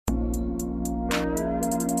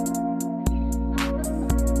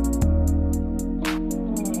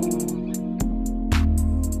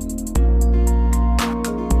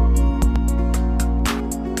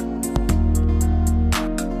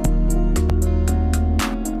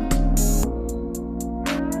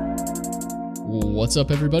What's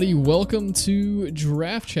up, everybody? Welcome to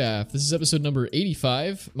Draft Chaff. This is episode number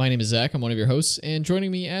 85. My name is Zach. I'm one of your hosts, and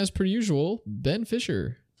joining me, as per usual, Ben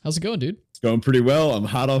Fisher. How's it going, dude? It's going pretty well. I'm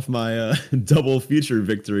hot off my double feature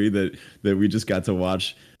victory that we just got to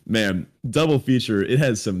watch. Man, double feature, it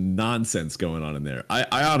has some nonsense going on in there. I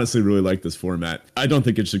honestly really like this format. I don't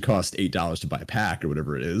think it should cost $8 to buy a pack or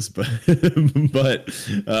whatever it is, but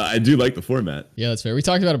I do like the format. Yeah, that's fair. We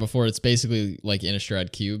talked about it before. It's basically like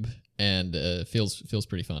Innistrad Cube, and feels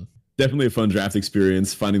pretty fun. Definitely a fun draft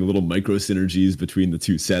experience. Finding the little micro synergies between the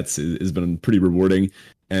two sets has been pretty rewarding.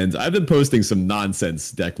 And I've been posting some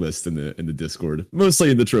nonsense deck lists in the Discord, mostly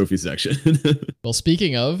in the trophy section. Well,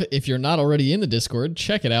 speaking of, if you're not already in the Discord,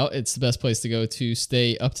 check it out. It's the best place to go to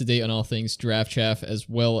stay up to date on all things Draft Chaff, as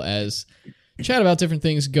well as chat about different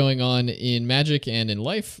things going on in Magic and in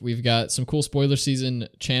life. We've got some cool spoiler season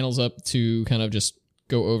channels up to kind of just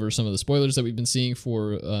go over some of the spoilers that we've been seeing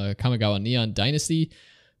for Kamigawa Neon Dynasty.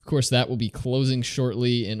 Of course, that will be closing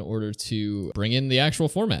shortly in order to bring in the actual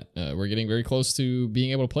format. We're getting very close to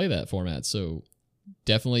being able to play that format, so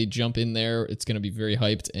definitely jump in there. It's going to be very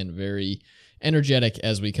hyped and very energetic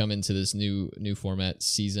as we come into this new format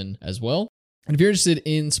season as well. And if you're interested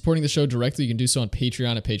in supporting the show directly, you can do so on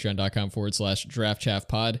Patreon at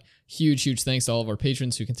patreon.com/draftchaffpod. Huge thanks to all of our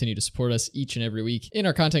patrons who continue to support us each and every week in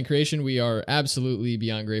our content creation. We are absolutely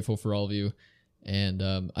beyond grateful for all of you. And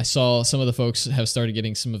I saw some of the folks have started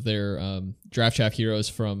getting some of their Draft Chaff heroes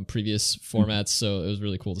from previous formats, so it was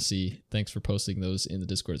really cool to see. Thanks for posting those in the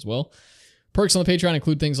Discord as well. Perks on the Patreon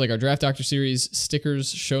include things like our Draft Doctor series,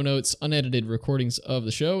 stickers, show notes, unedited recordings of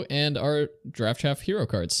the show, and our Draft Chaff hero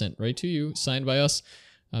cards sent right to you, signed by us.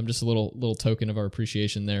 Just a little token of our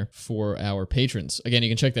appreciation there for our patrons. Again, you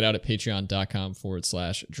can check that out at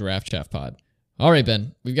patreon.com/draftchaffpod. All right,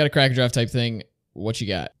 Ben, we've got a crack draft type thing. What you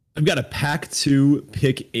got? I've got a pack 2,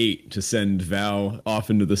 pick 8 to send VOW off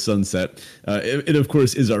into the sunset. It of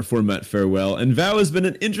course is our format farewell, and VOW has been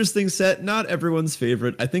an interesting set, not everyone's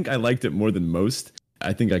favorite. I think I liked it more than most.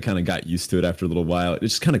 I think I kind of got used to it after a little while. It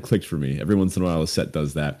just kind of clicked for me. Every once in a while a set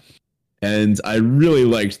does that. And I really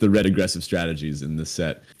liked the red aggressive strategies in this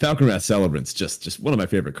set. Falcon Wrath Celebrants, just one of my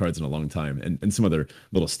favorite cards in a long time. And some other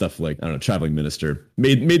little stuff like, I don't know, Traveling Minister.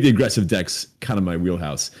 Made the aggressive decks kind of my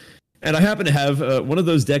wheelhouse. And I happen to have one of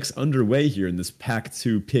those decks underway here in this pack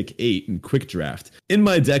 2, pick 8 in quick draft. In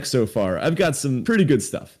my deck so far, I've got some pretty good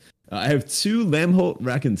stuff. I have 2 Lamholt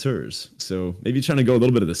Raconteurs, so maybe trying to go a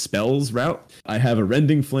little bit of the spells route. I have a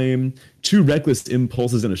Rending Flame, 2 Reckless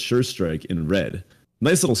Impulses, and a Sure Strike in red.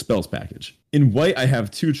 Nice little spells package. In white, I have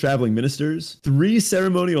 2 Traveling Ministers, 3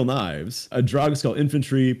 Ceremonial Knives, a Drogskull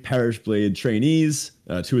Infantry, Parish Blade Trainees,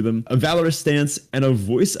 2 of them, a Valorous Stance, and a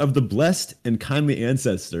Voice of the Blessed and Kindly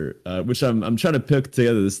Ancestor, which I'm trying to pick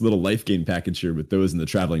together this little life gain package here with those and the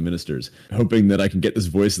Traveling Ministers, hoping that I can get this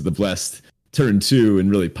Voice of the Blessed turn 2 and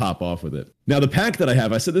really pop off with it. Now, the pack that I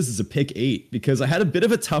have, I said this is a pick 8 because I had a bit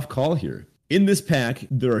of a tough call here. In this pack,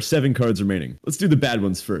 there are 7 cards remaining. Let's do the bad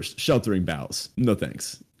ones first. Sheltering Boughs. No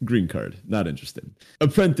thanks. Green card. Not interested.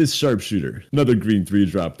 Apprentice Sharpshooter. Another green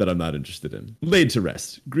 3-drop that I'm not interested in. Laid to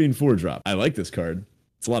Rest. Green 4-drop. I like this card.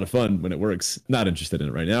 It's a lot of fun when it works. Not interested in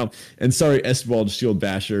it right now. And sorry, Estwald Shield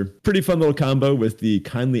Basher. Pretty fun little combo with the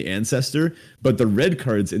Kindly Ancestor, but the red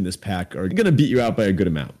cards in this pack are going to beat you out by a good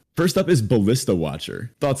amount. First up is Ballista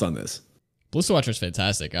Watcher. Thoughts on this? Ballista Watcher is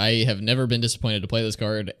fantastic. I have never been disappointed to play this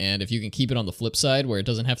card, and if you can keep it on the flip side where it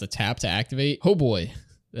doesn't have to tap to activate, oh boy,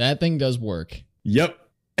 that thing does work. Yep.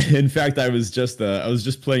 In fact, I was just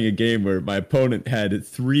playing a game where my opponent had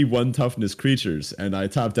 3 1 toughness creatures, and I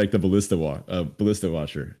top decked a Ballista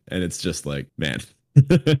Watcher, and it's just like, man.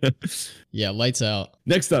 Yeah, lights out.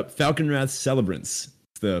 Next up, Falcon Wrath Celebrants.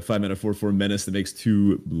 It's the 5-mana 4/4 menace that makes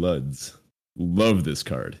 2 bloods. Love this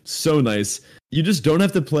card. So nice. You just don't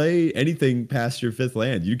have to play anything past your 5th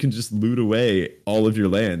land. You can just loot away all of your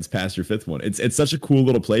lands past your 5th one. It's such a cool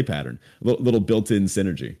little play pattern. Little built-in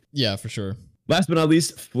synergy. Yeah, for sure. Last but not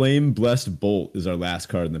least, Flame Blessed Bolt is our last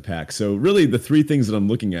card in the pack. So really the 3 things that I'm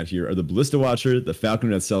looking at here are the Ballista Watcher, the Falcon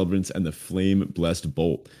Wrath Celebrants, and the Flame Blessed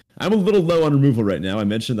Bolt. I'm a little low on removal right now. I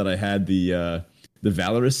mentioned that I had the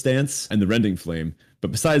Valorous Stance and the Rending Flame.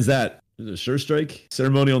 But besides that, a Sure Strike,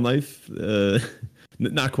 Ceremonial Knife,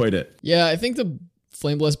 not quite it. Yeah, I think the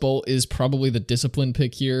Flame Blessed Bolt is probably the discipline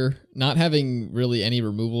pick here. Not having really any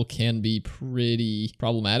removal can be pretty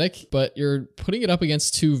problematic, but you're putting it up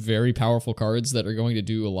against 2 very powerful cards that are going to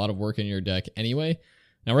do a lot of work in your deck anyway.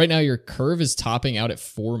 Now, right now, your curve is topping out at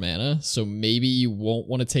 4 mana, so maybe you won't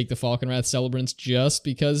want to take the Falconwrath Celebrants just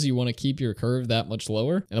because you want to keep your curve that much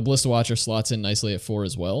lower. And the Ballista Watcher slots in nicely at 4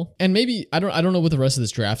 as well. And maybe, I don't know what the rest of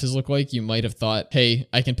this draft has looked like. You might have thought, hey,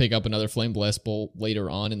 I can pick up another Flame Blast Bolt later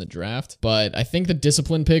on in the draft. But I think the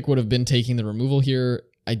Discipline pick would have been taking the removal here.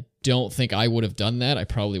 I don't think I would have done that. I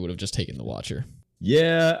probably would have just taken the Watcher.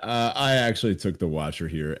 Yeah, I actually took the Watcher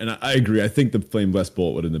here, and I agree. I think the Flame Blast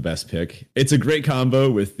Bolt would have been the best pick. It's a great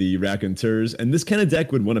combo with the Raconteurs, and this kind of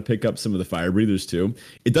deck would want to pick up some of the Fire Breathers too.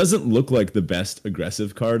 It doesn't look like the best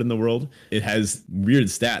aggressive card in the world. It has weird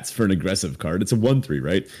stats for an aggressive card. It's a 1/3,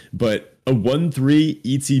 right? But a 1/3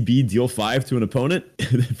 ETB deal 5 to an opponent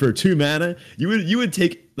for 2 mana, you would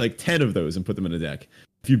take like 10 of those and put them in a deck.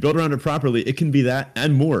 If you build around it properly, it can be that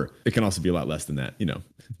and more. It can also be a lot less than that, you know.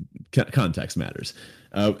 Context matters.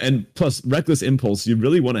 And plus, Reckless Impulse, you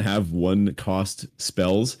really want to have 1-cost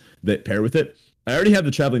spells that pair with it. I already have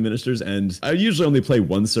the Traveling Ministers, and I usually only play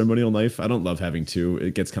 1 Ceremonial Knife. I don't love having 2.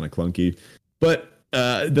 It gets kind of clunky. But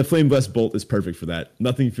the Flame Blast Bolt is perfect for that.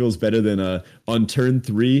 Nothing feels better than on turn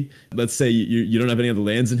 3, let's say you don't have any other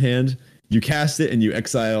lands in hand, you cast it and you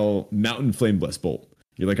exile Mountain Flame Blast Bolt.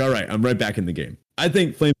 You're like, all right, I'm right back in the game. I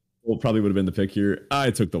think Flame probably would have been the pick here.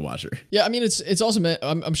 I took the Watcher. Yeah, I mean, it's also meant,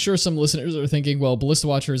 I'm sure some listeners are thinking, well, Ballista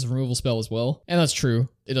Watcher is a removal spell as well. And that's true.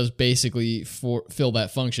 It does basically fill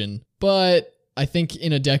that function. But I think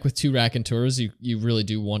in a deck with 2 Raconteurs, you really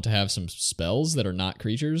do want to have some spells that are not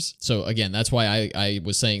creatures. So again, that's why I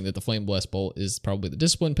was saying that the Flame Blast Bolt is probably the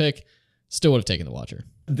Discipline pick. Still would have taken the Watcher.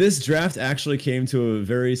 This draft actually came to a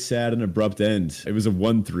very sad and abrupt end. It was a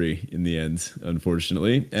 1/3 in the end,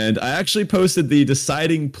 unfortunately. And I actually posted the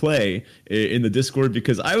deciding play in the Discord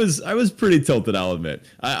because I was pretty tilted, I'll admit.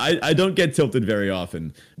 I don't get tilted very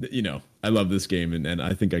often. You know, I love this game and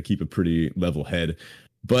I think I keep a pretty level head.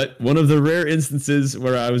 But one of the rare instances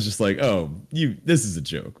where I was just like, oh, this is a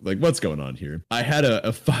joke. Like, what's going on here? I had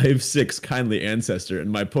a 5/6 Kindly Ancestor,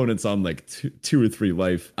 and my opponent's on like 2 or 3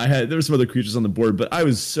 life. There were some other creatures on the board, but I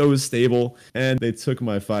was so stable, and they took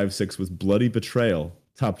my 5/6 with Bloody Betrayal,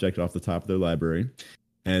 top decked off the top of their library,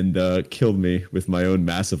 and killed me with my own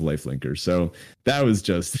massive lifelinker. So that was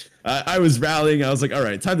just, I was rallying. I was like, all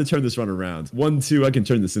right, time to turn this run around. 1/2, I can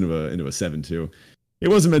turn this into a 7/2. It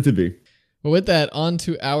wasn't meant to be. Well, with that, on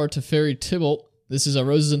to our Teferi Tibalt. This is a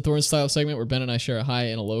Roses and Thorns style segment where Ben and I share a high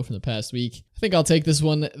and a low from the past week. I think I'll take this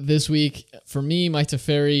one this week. For me, my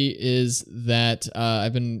Teferi is that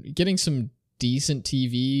I've been getting some decent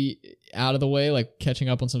TV out of the way, like catching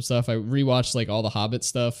up on some stuff. I rewatched like all the Hobbit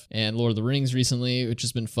stuff and Lord of the Rings recently, which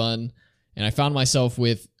has been fun. And I found myself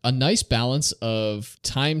with a nice balance of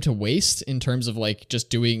time to waste in terms of like just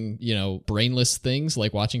doing, you know, brainless things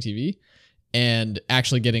like watching TV. And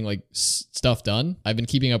actually getting like stuff done. I've been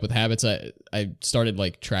keeping up with habits. I started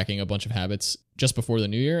like tracking a bunch of habits just before the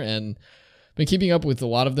new year and been keeping up with a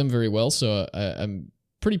lot of them very well. So I'm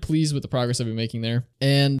pretty pleased with the progress I've been making there.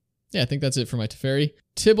 And yeah, I think that's it for my Teferi.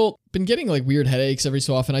 Tibalt, been getting like weird headaches every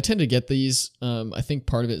so often. I tend to get these. I think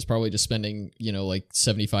part of it is probably just spending, you know, like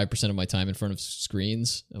 75% of my time in front of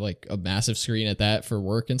screens, like a massive screen at that for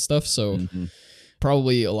work and stuff. So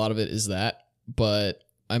probably a lot of it is that. But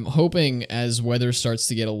I'm hoping as weather starts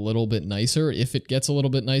to get a little bit nicer, if it gets a little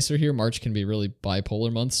bit nicer here, March can be really bipolar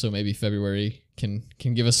month, so maybe February can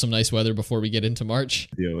give us some nice weather before we get into March.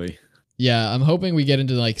 Ideally. Yeah, I'm hoping we get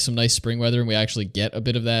into like some nice spring weather and we actually get a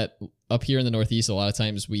bit of that up here in the Northeast. A lot of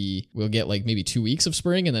times we'll get like maybe 2 weeks of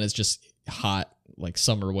spring and then it's just hot like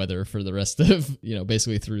summer weather for the rest of, you know,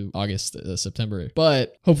 basically through August, September.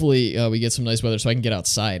 But hopefully we get some nice weather so I can get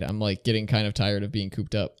outside. I'm like getting kind of tired of being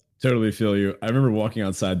cooped up. Totally feel you. I remember walking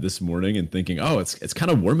outside this morning and thinking, oh, it's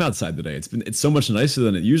kind of warm outside today. It's so much nicer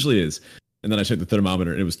than it usually is. And then I checked the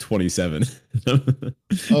thermometer and it was 27. I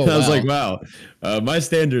was like, wow, my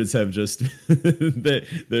standards have just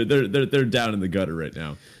they're down in the gutter right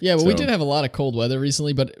now. Yeah, well, we did have a lot of cold weather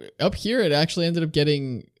recently, but up here it actually ended up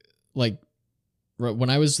getting like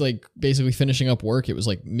when I was like basically finishing up work, it was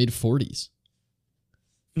like mid 40s.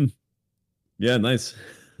 Yeah, nice.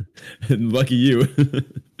 Lucky you.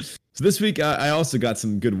 So this week I also got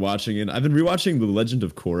some good watching in. I've been rewatching The Legend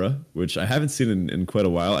of Korra, which I haven't seen in quite a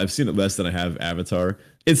while. I've seen it less than I have Avatar.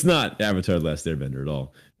 It's not Avatar: The Last Airbender at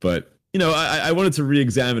all, but you know, I wanted to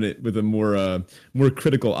re-examine it with a more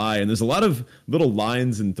critical eye. And there's a lot of little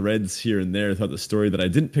lines and threads here and there throughout the story that I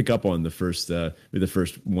didn't pick up on the first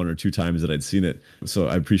 1 or 2 times that I'd seen it. So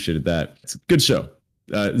I appreciated that. It's a good show.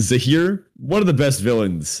 Zahir, one of the best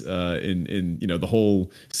villains in you know the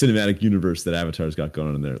whole cinematic universe that Avatar's got going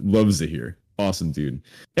on in there. Love Zahir. Awesome, dude.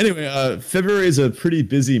 Anyway, February is a pretty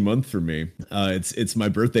busy month for me. It's my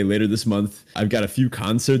birthday later this month. I've got a few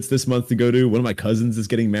concerts this month to go to. One of my cousins is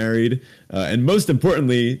getting married, and most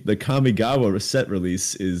importantly, the Kamigawa set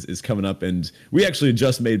release is coming up, and we actually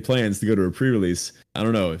just made plans to go to a pre-release. I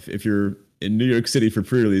don't know if you're in New York City for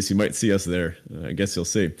pre-release, you might see us there. I guess you'll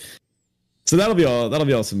see. So that'll be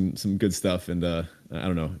all some good stuff, and I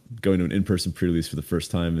don't know, going to an in-person pre-release for the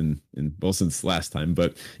first time in well, since last time,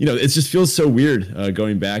 but you know, it just feels so weird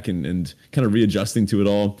going back and kind of readjusting to it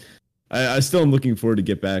all. I still am looking forward to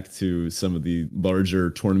get back to some of the larger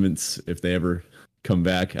tournaments if they ever come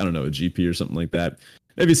back. I don't know, a GP or something like that.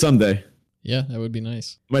 Maybe someday. Yeah, that would be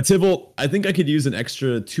nice. My Tibble, I think I could use an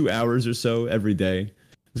extra 2 hours or so every day.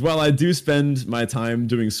 Because while I do spend my time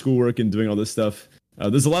doing schoolwork and doing all this stuff,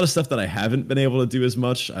 there's a lot of stuff that I haven't been able to do as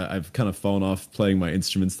much. I've kind of fallen off playing my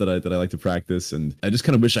instruments that I like to practice, and I just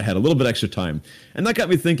kind of wish I had a little bit extra time. And that got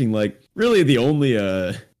me thinking, like, really the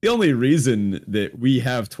only reason that we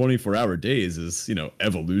have 24-hour days is, you know,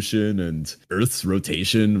 evolution and Earth's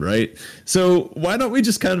rotation, right? So why don't we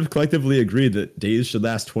just kind of collectively agree that days should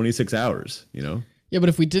last 26 hours, you know? Yeah, but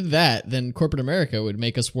if we did that, then corporate America would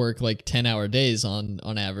make us work like 10-hour days on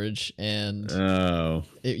average, and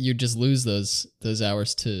you'd just lose those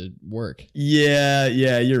hours to work. Yeah,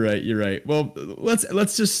 you're right. Well,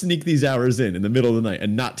 let's just sneak these hours in the middle of the night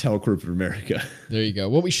and not tell corporate America. There you go.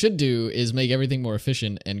 What we should do is make everything more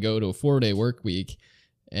efficient and go to a 4-day work week,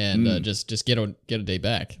 and just get a day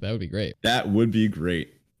back. That would be great. That would be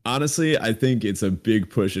great. Honestly, I think it's a big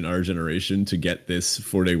push in our generation to get this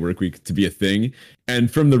 4-day work week to be a thing. And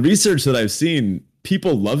from the research that I've seen,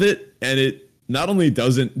 people love it. And it not only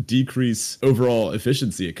doesn't decrease overall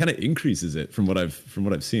efficiency, it kind of increases it from what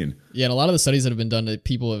I've seen. Yeah, and a lot of the studies that have been done,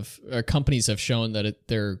 that companies have shown that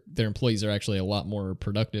their employees are actually a lot more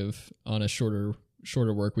productive on a shorter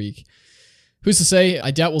work week. Who's to say?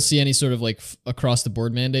 I doubt we'll see any sort of like across the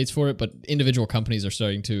board mandates for it, but individual companies are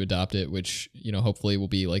starting to adopt it, which, you know, hopefully will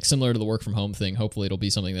be like similar to the work from home thing. Hopefully it'll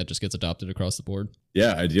be something that just gets adopted across the board.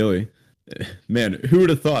 Yeah, ideally. Man, who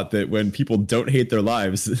would have thought that when people don't hate their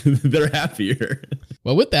lives, they're happier?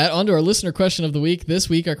 Well, with that, on to our listener question of the week. This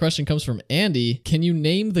week, our question comes from Andy. Can you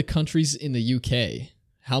name the countries in the UK?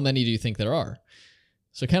 How many do you think there are?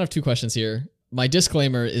 So kind of two questions here. My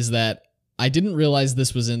disclaimer is that I didn't realize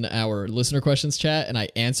this was in our listener questions chat, and I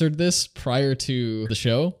answered this prior to the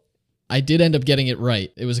show. I did end up getting it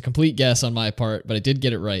right. It was a complete guess on my part, but I did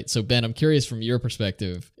get it right. So, Ben, I'm curious from your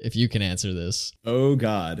perspective if you can answer this. Oh,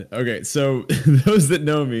 God. Okay, so those that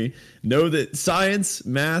know me know that science,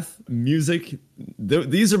 math, music,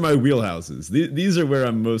 these are my wheelhouses. These are where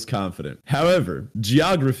I'm most confident. However,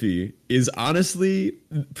 geography is honestly,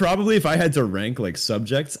 probably if I had to rank like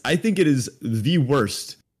subjects, I think it is the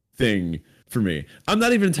worst thing for me. I'm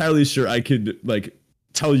not even entirely sure I could like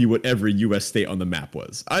tell you what every US state on the map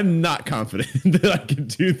was. I'm not confident that I can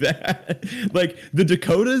do that. Like the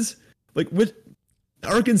Dakotas, like which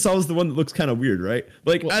Arkansas is the one that looks kind of weird, right?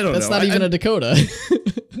 Like well, I don't know. That's not even a Dakota.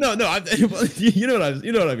 No, you know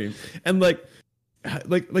what I mean. And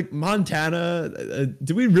like Montana,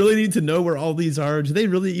 do we really need to know where all these are? Do they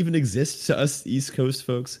really even exist to us East Coast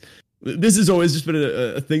folks? This has always just been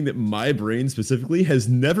a thing that my brain specifically has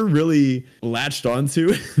never really latched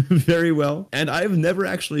onto very well. And I've never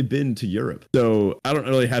actually been to Europe. So I don't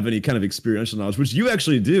really have any kind of experiential knowledge, which you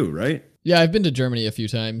actually do, right? Yeah, I've been to Germany a few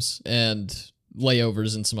times and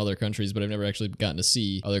layovers in some other countries, but I've never actually gotten to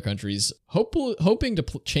see other countries. Hoping to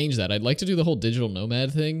change that. I'd like to do the whole digital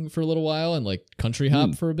nomad thing for a little while and like country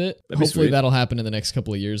hop for a bit. Hopefully that'll happen in the next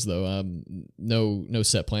couple of years though. No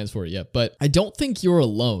set plans for it yet, but I don't think you're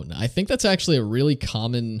alone. I think that's actually a really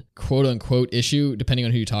common quote unquote issue. Depending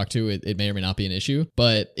on who you talk to, it may or may not be an issue,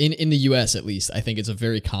 but in the US at least, I think it's a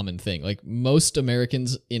very common thing. Like most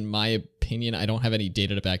Americans, in my opinion, I don't have any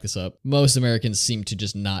data to back this up. Most Americans seem to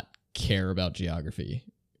just not care about geography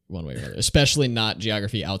one way or another, especially not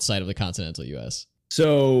geography outside of the continental US.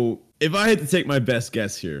 So if I had to take my best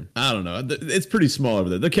guess here, I don't know. It's pretty small over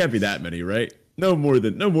there. There can't be that many, right? No more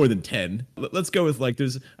than 10. Let's go with like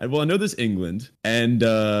I know there's England and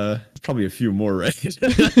probably a few more, right?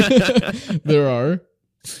 There are.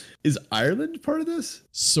 Is Ireland part of this?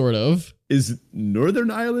 Sort of. Is Northern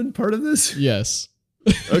Ireland part of this? Yes.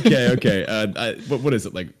 Okay. What is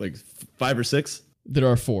it like 5 or 6? There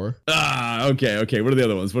are 4. Okay. What are the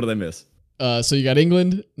other ones? What did I miss? So you got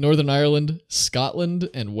England, Northern Ireland, Scotland,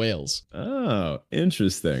 and Wales. Oh,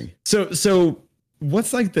 interesting. So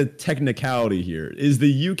what's like the technicality here? Is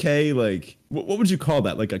the UK like, what would you call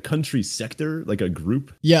that? Like a country sector, like a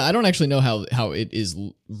group? Yeah, I don't actually know how it is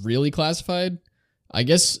really classified. I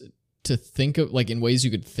guess to think of, like, in ways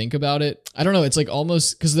you could think about it. I don't know. It's like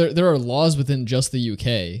almost because there are laws within just the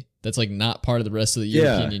UK that's like not part of the rest of the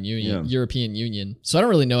European Union. So I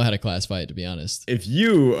don't really know how to classify it, to be honest. If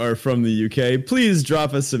you are from the UK, please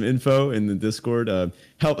drop us some info in the Discord.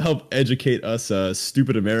 Help educate us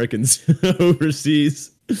stupid Americans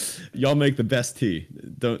overseas. Y'all make the best tea.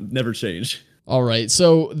 Don't never change. All right.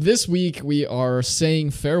 So this week we are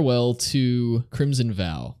saying farewell to Crimson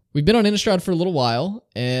Vow. We've been on Innistrad for a little while,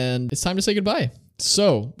 and it's time to say goodbye.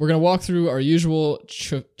 So we're going to walk through our usual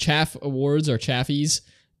Chaff awards, our Chaffies,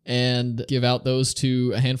 and give out those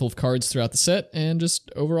to a handful of cards throughout the set, and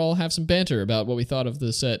just overall have some banter about what we thought of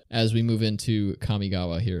the set as we move into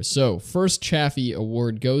Kamigawa here. So first Chaffee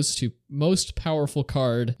award goes to most powerful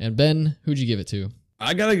card. And Ben, who'd you give it to?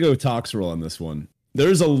 I got to go Toxrill on this one.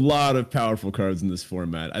 There's a lot of powerful cards in this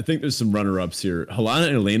format. I think there's some runner-ups here. Halana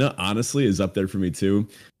and Elena, honestly, is up there for me too.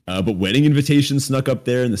 But Wedding Invitation snuck up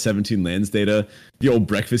there in the 17 lands data. The old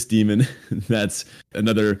Breakfast Demon, that's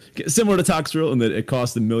another, similar to Toxrill in that it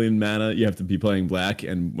costs 1 million mana. You have to be playing black,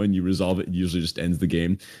 and when you resolve it, it usually just ends the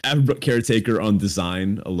game. Avabrook Caretaker on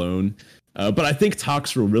design alone. But I think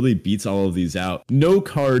Toxrill really beats all of these out. No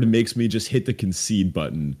card makes me just hit the concede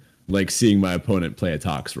button like seeing my opponent play a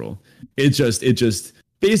Toxrill. It just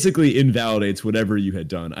basically invalidates whatever you had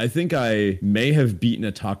done. I think I may have beaten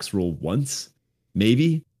a Toxrill once,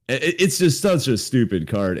 maybe. It's just such a stupid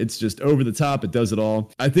card. It's just over the top. It does it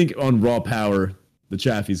all. I think on raw power, the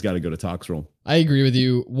Chaffee's got to go to Toxrill. I agree with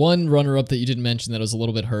you. One runner-up that you didn't mention that I was a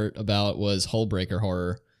little bit hurt about was Hullbreaker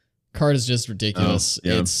Horror. Card is just ridiculous. Oh,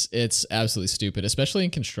 yeah. It's absolutely stupid, especially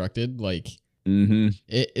in constructed. Like, mm-hmm.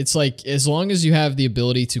 It's like, as long as you have the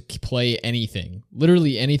ability to play anything,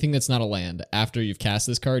 literally anything that's not a land, after you've cast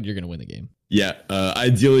this card, you're going to win the game. Yeah.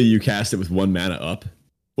 Ideally, you cast it with 1 mana up.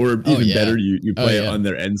 Or even better, you play it on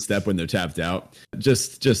their end step when they're tapped out.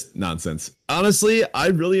 Just nonsense. Honestly, I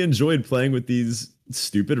really enjoyed playing with these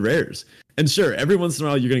stupid rares. And sure, every once in a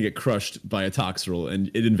while you're going to get crushed by a Toxrill and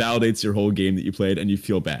it invalidates your whole game that you played and you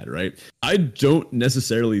feel bad, right? I don't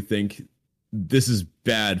necessarily think this is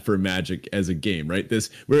bad for Magic as a game, right? This,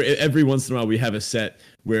 where every once in a while we have a set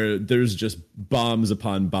where there's just bombs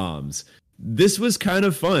upon bombs. This was kind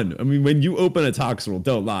of fun. I mean, when you open a Toxrill,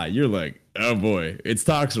 don't lie, you're like, oh boy, it's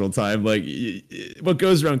Toxrill time. Like, what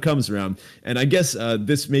goes around comes around. And I guess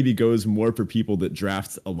this maybe goes more for people that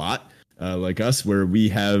draft a lot, like us, where we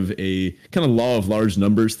have a kind of law of large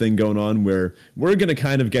numbers thing going on, where we're going to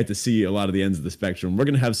kind of get to see a lot of the ends of the spectrum. We're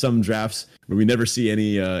going to have some drafts where we never see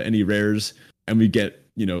any rares, and we get,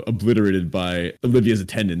 obliterated by Olivia's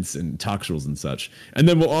attendance and Toxrills and such. And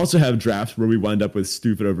then we'll also have drafts where we wind up with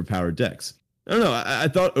stupid overpowered decks. I don't know. I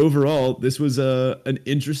thought overall this was an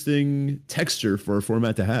interesting texture for a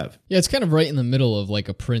format to have. Yeah, it's kind of right in the middle of like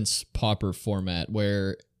a Prince Pauper format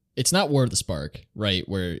where it's not War of the Spark, right?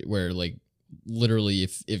 Where like literally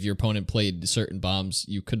if your opponent played certain bombs,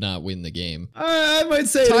 you could not win the game. I might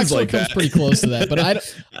say Toxrill it's like comes that. pretty close to that,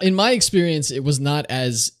 but in my experience, it was not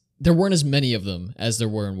as, there weren't as many of them as there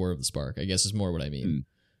were in War of the Spark, I guess is more what I mean.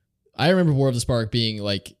 I remember War of the Spark being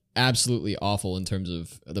like absolutely awful in terms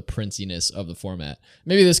of the princiness of the format.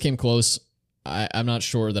 Maybe this came close. I'm not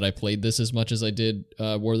sure that I played this as much as I did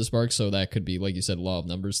War of the Spark, so that could be, like you said, law of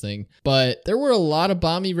numbers thing. But there were a lot of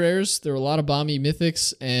bomby rares, there were a lot of bomby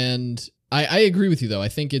mythics, and I agree with you though. I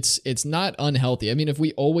think it's not unhealthy. I mean, if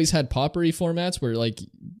we always had paupery formats where like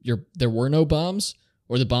there were no bombs,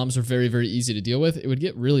 or the bombs were very, very easy to deal with, it would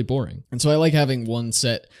get really boring. And so I like having one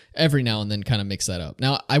set every now and then kind of mix that up.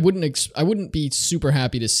 Now, I wouldn't be super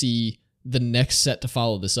happy to see the next set to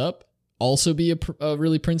follow this up also be a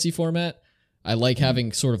really princey format. I like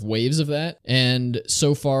having sort of waves of that. And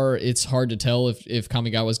so far, it's hard to tell if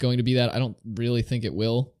Kamigawa is going to be that. I don't really think it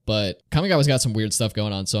will, but Kamigawa's got some weird stuff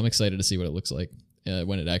going on, so I'm excited to see what it looks like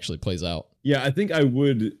when it actually plays out. Yeah, I think I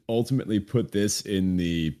would ultimately put this in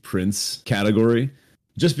the Prince category,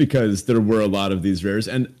 just because there were a lot of these rares.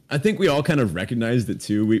 And I think we all kind of recognized it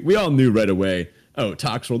too. We all knew right away, oh,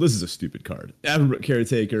 Toxrill, this is a stupid card. Avabrook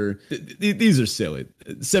Caretaker, these are silly.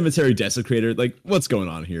 Cemetery Desecrator, like, what's going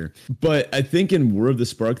on here? But I think in War of the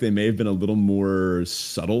Spark, they may have been a little more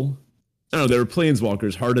subtle. I don't know, they were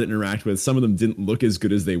planeswalkers, hard to interact with. Some of them didn't look as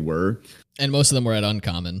good as they were. And most of them were at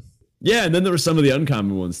uncommon. Yeah, and then there were some of the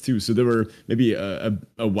uncommon ones too. So there were maybe a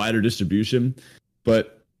wider distribution.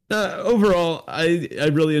 But overall, I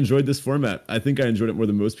really enjoyed this format. I think I enjoyed it more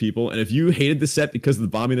than most people. And if you hated the set because of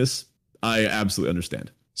the bomminess, I absolutely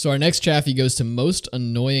understand. So our next Chaffee goes to most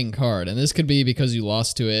annoying card. And this could be because you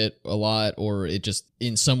lost to it a lot or it just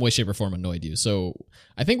in some way, shape, or form annoyed you. So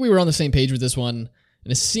I think we were on the same page with this one.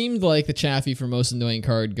 And it seemed like the Chaffee for most annoying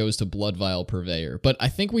card goes to Blood Vial Purveyor, but I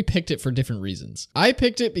think we picked it for different reasons. I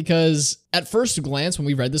picked it because at first glance, when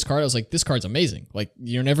we read this card, I was like, this card's amazing. Like,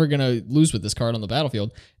 you're never going to lose with this card on the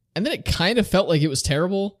battlefield. And then it kind of felt like it was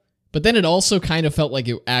terrible, but then it also kind of felt like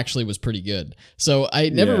it actually was pretty good. So I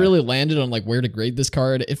never really landed on like where to grade this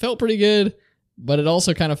card. It felt pretty good, but it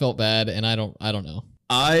also kind of felt bad, and I don't know.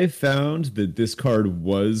 I found that this card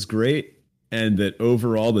was great, and that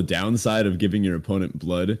overall the downside of giving your opponent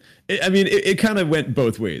blood, it kind of went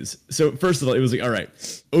both ways. So first of all, it was like, all right,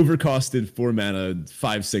 overcosted 4 mana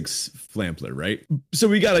 5/6 Flampler, right? So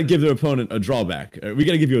we got to give the opponent a drawback. We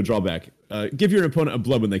got to give you a drawback. Give your opponent a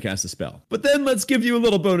blood when they cast a spell. But then let's give you a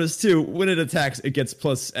little bonus too. When it attacks, it gets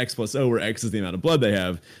plus X+O, where X is the amount of blood they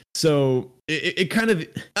have. So it kind of,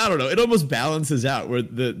 I don't know, it almost balances out where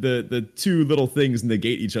the two little things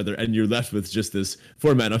negate each other, and you're left with just this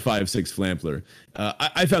 4 mana 5/6 Flampler.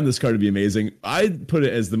 I found this card to be amazing. I put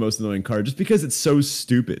it as the most annoying card just because it's so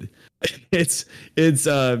stupid.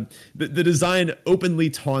 The design openly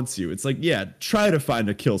taunts you. It's like, yeah, try to find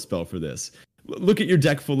a kill spell for this. Look at your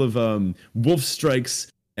deck full of Wolf Strikes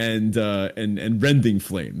and Rending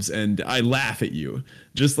Flames, and I laugh at you.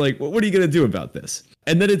 Just like, what are you gonna do about this?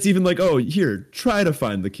 And then it's even like, oh, here, try to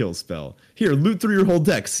find the kill spell. Here, loot through your whole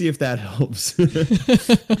deck, see if that helps.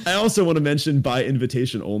 I also want to mention by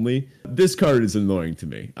invitation only. This card is annoying to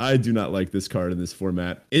me. I do not like this card in this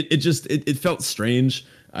format. It felt strange.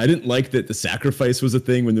 I didn't like that the sacrifice was a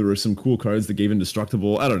thing when there were some cool cards that gave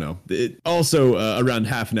indestructible. I don't know. It also, around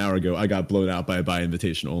half an hour ago, I got blown out by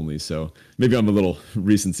invitation only. So maybe I'm a little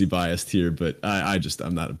recency biased here, but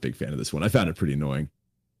I'm not a big fan of this one. I found it pretty annoying.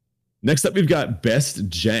 Next up, we've got Best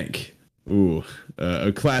Jank. Ooh,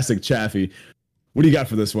 a classic Chaffee. What do you got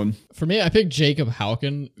for this one? For me, I picked Jacob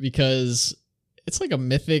Hauken because it's like a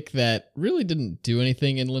mythic that really didn't do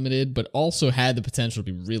anything in Limited, but also had the potential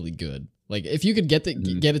to be really good. Like, if you could get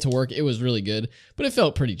it to work, it was really good, but it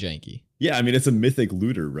felt pretty janky. Yeah, I mean, it's a mythic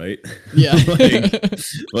looter, right? Yeah.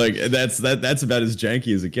 like that's about as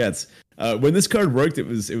janky as it gets. When this card worked, it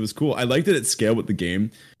was cool. I liked it at scale with the game,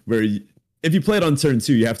 where if you play it on turn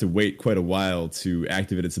 2, you have to wait quite a while to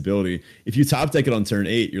activate its ability. If you top deck it on turn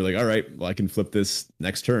 8, you're like, all right, well, I can flip this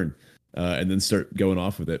next turn, and then start going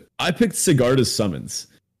off with it. I picked Sigarda's Summons.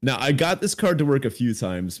 Now, I got this card to work a few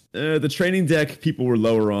times. The training deck, people were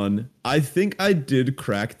lower on. I think I did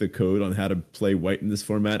crack the code on how to play white in this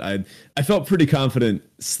format. I felt pretty confident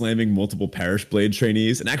slamming multiple Parish Blade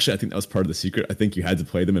trainees. And actually, I think that was part of the secret. I think you had to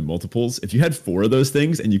play them in multiples. If you had 4 of those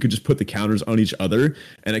things and you could just put the counters on each other,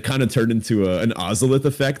 and it kind of turned into an Ozolith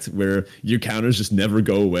effect where your counters just never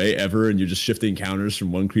go away ever, and you're just shifting counters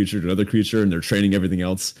from one creature to another creature, and they're training everything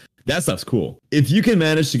else. That stuff's cool. If you can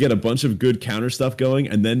manage to get a bunch of good counter stuff going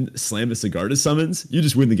and then slam a Sigarda's Summons, you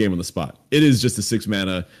just win the game on the spot. It is just a 6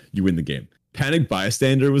 mana, you win the game. Panic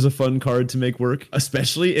Bystander was a fun card to make work,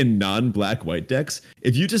 especially in non-black-white decks.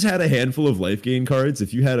 If you just had a handful of life gain cards,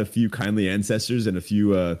 if you had a few Kindly Ancestors and a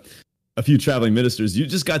few Traveling Ministers, you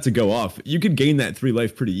just got to go off. You could gain that 3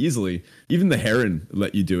 life pretty easily. Even the Heron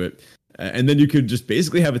let you do it. And then you could just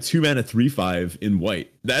basically have a 2 mana 3/5 in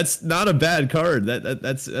white. That's not a bad card.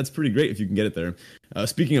 That's pretty great if you can get it there.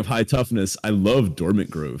 Speaking of high toughness, I love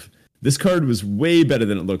Dormant Grove. This card was way better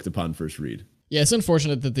than it looked upon first read. Yeah, it's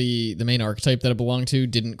unfortunate that the main archetype that it belonged to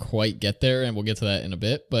didn't quite get there, and we'll get to that in a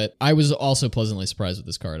bit, but I was also pleasantly surprised with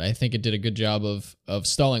this card. I think it did a good job of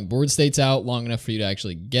stalling board states out long enough for you to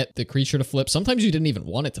actually get the creature to flip. Sometimes you didn't even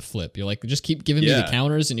want it to flip. You're like, just keep giving me the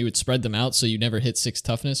counters, and you would spread them out so you never hit 6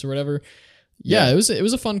 toughness or whatever. Yeah, it was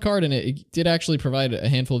a fun card, and it did actually provide a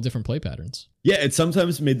handful of different play patterns. Yeah, it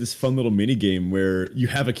sometimes made this fun little mini game where you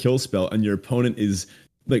have a kill spell, and your opponent is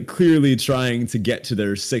like clearly trying to get to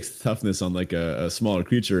their 6th toughness on like a smaller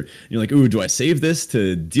creature. And you're like, ooh, do I save this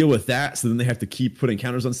to deal with that? So then they have to keep putting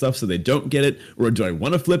counters on stuff so they don't get it. Or do I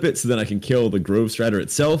want to flip it so then I can kill the Grove Strider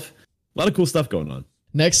itself? A lot of cool stuff going on.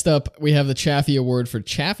 Next up, we have the Chaffee Award for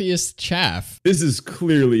Chaffiest Chaff. This is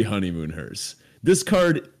clearly Honeymoon Hearse. This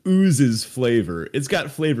card oozes flavor. It's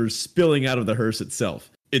got flavor spilling out of the hearse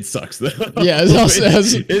itself. It sucks though. Yeah,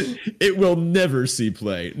 it will never see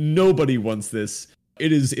play. Nobody wants this.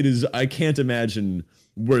 It is I can't imagine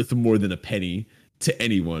worth more than a penny to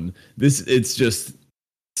anyone. It's just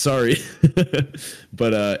sorry.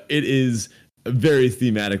 But it is very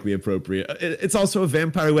thematically appropriate. It's also a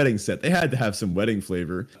vampire wedding set. They had to have some wedding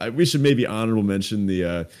flavor. We should maybe honorable mention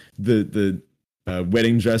the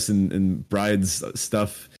wedding dress and bride's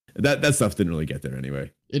stuff. That stuff didn't really get there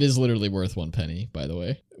anyway. It is literally worth 1 penny, by the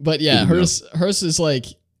way. But yeah, hers is like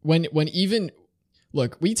when even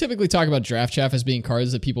look, we typically talk about draft chaff as being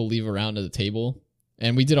cards that people leave around at the table.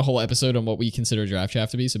 And we did a whole episode on what we consider Draft Chaff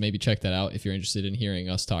to be, so maybe check that out if you're interested in hearing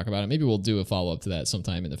us talk about it. Maybe we'll do a follow-up to that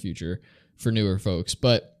sometime in the future for newer folks.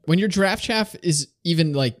 But when your Draft Chaff is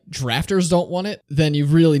even like drafters don't want it, then you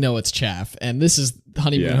really know it's chaff. And this is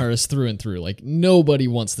Honeymoon Hearse through and through. Like, nobody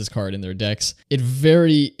wants this card in their decks. It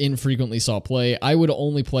very infrequently saw play. I would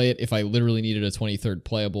only play it if I literally needed a 23rd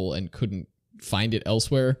playable and couldn't find it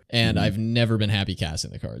elsewhere. And I've never been happy casting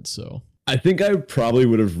the card, so... I think I probably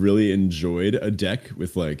would have really enjoyed a deck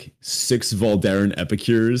with like 6 Voldaren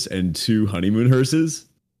Epicures and 2 Honeymoon Hearses.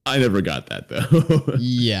 I never got that though.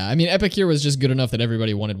 Yeah, I mean, Epicure was just good enough that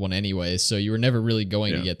everybody wanted one anyway, so you were never really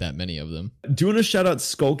going to get that many of them. Do want to shout out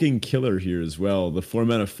Skulking Killer here as well, the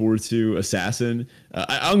 4-mana 4/2 assassin.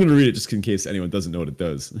 I'm going to read it just in case anyone doesn't know what it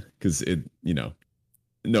does, because it,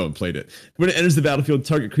 no one played it. When it enters the battlefield,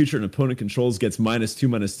 target creature an opponent controls gets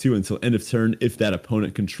 -2/-2 until end of turn if that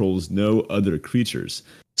opponent controls no other creatures.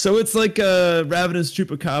 So it's like a Ravenous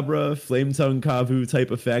Chupacabra, Flame Tongue Kavu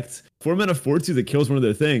type effect. 4-mana 4/2 that kills one of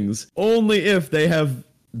their things, only if they have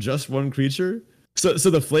just one creature. So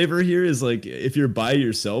the flavor here is like, if you're by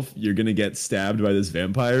yourself, you're going to get stabbed by this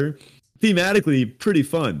vampire. Thematically, pretty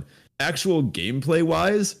fun. Actual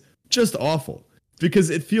gameplay-wise, just awful.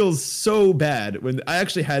 Because it feels so bad when I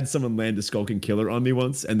actually had someone land a Skulking Killer on me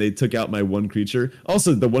once and they took out my one creature.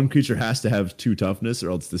 Also, the one creature has to have 2 toughness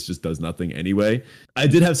or else this just does nothing anyway. I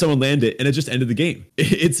did have someone land it and it just ended the game.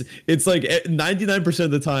 It's like 99%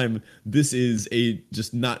 of the time, this is a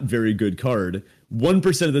just not very good card.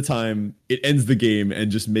 1% of the time, it ends the game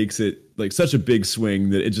and just makes it like such a big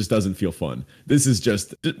swing that it just doesn't feel fun. This is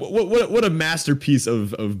just, what a masterpiece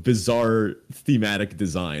of bizarre thematic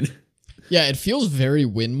design. Yeah, it feels very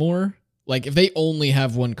Winmore. Like, if they only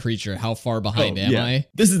have one creature, how far behind am I?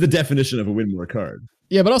 This is the definition of a Winmore card.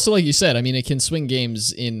 Yeah, but also, like you said, I mean, it can swing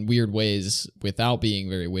games in weird ways without being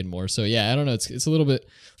very Winmore. So, yeah, I don't know. It's a little bit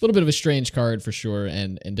of a strange card for sure,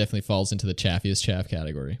 and definitely falls into the chaffiest chaff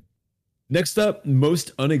category. Next up,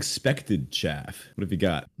 Most Unexpected Chaff. What have you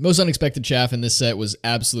got? Most Unexpected Chaff in this set was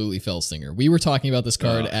absolutely Fellstinger. We were talking about this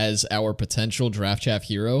card as our potential Draft Chaff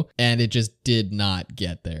hero, and it just did not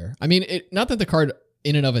get there. I mean, not that the card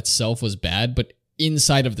in and of itself was bad, but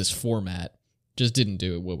inside of this format, just didn't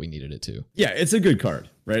do what we needed it to. Yeah, it's a good card,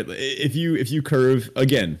 right? If you curve,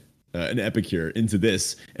 again, an Epicure into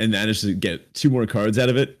this and manage to get 2 more cards out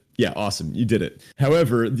of it, yeah, awesome. You did it.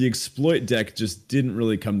 However, the exploit deck just didn't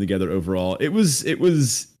really come together overall. It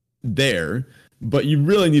was there, but you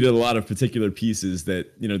really needed a lot of particular pieces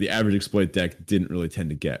that, the average exploit deck didn't really tend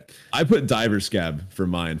to get. I put Diver Scab for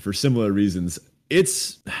mine for similar reasons.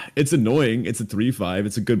 It's annoying. It's a 3/5.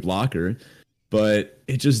 It's a good blocker, but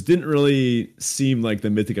it just didn't really seem like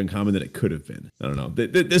the mythic uncommon that it could have been. I don't know.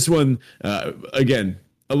 This one, again,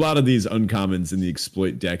 a lot of these uncommons in the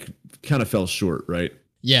exploit deck kind of fell short, right?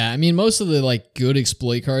 Yeah, I mean, most of the like good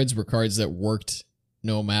exploit cards were cards that worked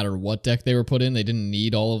no matter what deck they were put in. They didn't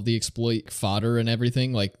need all of the exploit fodder and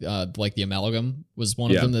everything. Like the Amalgam was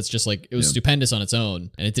one of them that's just like, it was stupendous on its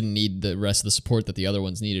own, and it didn't need the rest of the support that the other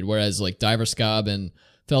ones needed. Whereas like Diver Scab and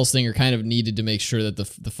Fellstinger kind of needed to make sure that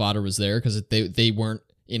the fodder was there, because they weren't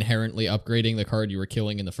inherently upgrading the card you were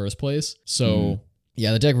killing in the first place. So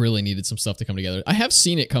yeah, the deck really needed some stuff to come together. I have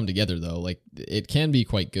seen it come together though. Like, it can be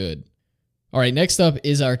quite good. All right, next up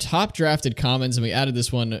is our top drafted commons, and we added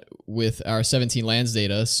this one with our 17 lands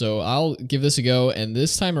data, so I'll give this a go, and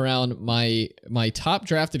this time around, my top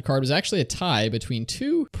drafted card was actually a tie between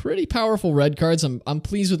 2 pretty powerful red cards. I'm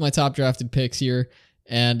pleased with my top drafted picks here,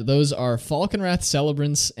 and those are Falconwrath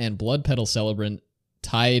Celebrants and Bloodpetal Celebrant,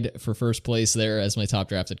 tied for first place there as my top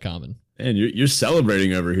drafted common. And you're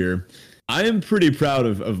celebrating over here. I am pretty proud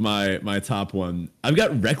of my top one. I've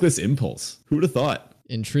got Reckless Impulse. Who would have thought?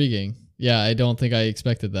 Intriguing. Yeah, I don't think I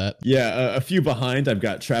expected that. Yeah, a few behind. I've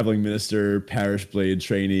got Traveling Minister, Parish Blade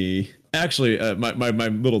Trainee. Actually, my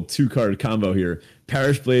little 2-card combo here.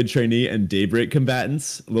 Parish Blade Trainee and Daybreak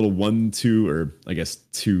Combatants. A little 1-2, or I guess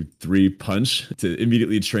 2-3 punch to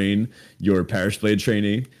immediately train your Parish Blade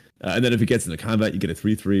Trainee. And then if it gets into combat, you get a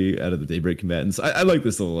 3/3 out of the Daybreak Combatants. I like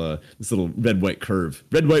this little red-white curve.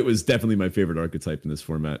 Red-white was definitely my favorite archetype in this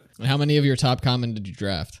format. How many of your top common did you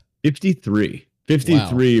draft? 53.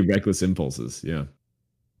 53 Reckless Impulses, yeah.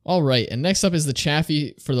 All right, and next up is the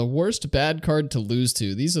Chaffee for the worst bad card to lose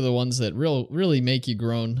to. These are the ones that really make you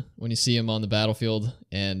groan when you see them on the battlefield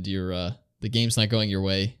and the game's not going your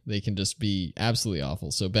way. They can just be absolutely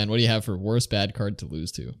awful. So, Ben, what do you have for worst bad card to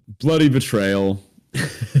lose to? Bloody Betrayal.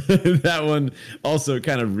 That one also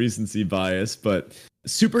kind of recency bias, but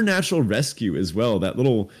Supernatural Rescue as well. That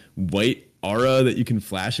little white aura that you can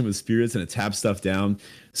flash him with spirits and it taps stuff down.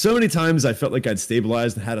 So many times I felt like I'd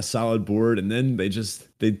stabilized and had a solid board, and then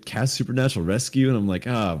they cast Supernatural Rescue, and I'm like,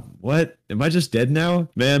 what? Am I just dead now?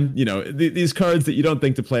 Man, these cards that you don't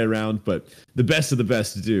think to play around, but the best of the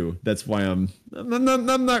best do. That's why I'm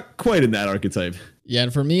not quite in that archetype. Yeah,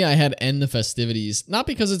 and for me, I had End the Festivities, not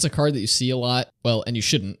because it's a card that you see a lot, well, and you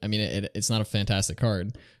shouldn't. I mean, it's not a fantastic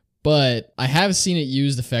card, but I have seen it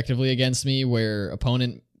used effectively against me where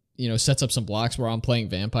opponent sets up some blocks where I'm playing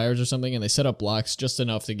vampires or something, and they set up blocks just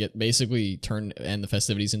enough to get basically turn End the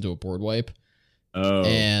Festivities into a board wipe. Oh,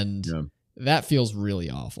 and yeah. That feels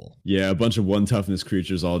really awful. Yeah, a bunch of 1 toughness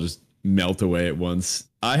creatures all just melt away at once.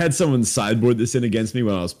 I had someone sideboard this in against me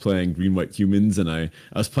when I was playing green-white humans, and I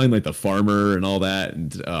was playing like the farmer and all that,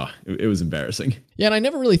 and it was embarrassing. Yeah, and I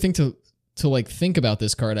never really think about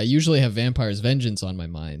this card. I usually have Vampire's Vengeance on my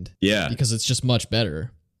mind. Yeah. Because it's just much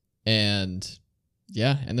better. And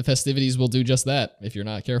yeah, and the Festivities will do just that if you're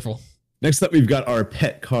not careful. Next up, we've got our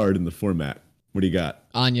pet card in the format. What do you got?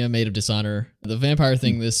 Anya, Maid of Dishonor. The vampire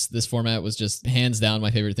thing, this format was just hands down my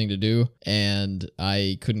favorite thing to do, and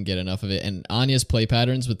I couldn't get enough of it. And Anya's play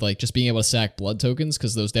patterns with like just being able to sack blood tokens,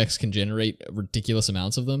 because those decks can generate ridiculous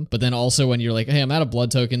amounts of them. But then also when you're like, hey, I'm out of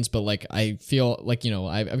blood tokens, but like I feel like,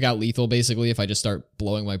 I've got lethal basically if I just start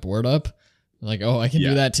blowing my board up. Like, oh, I can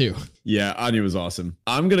do that too. Yeah, Anya was awesome.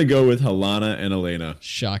 I'm going to go with Helana and Elena.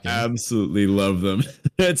 Shocking. Absolutely love them.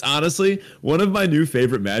 It's honestly one of my new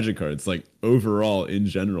favorite Magic cards, like overall in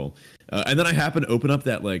general. And then I happen to open up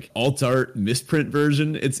that like alt art misprint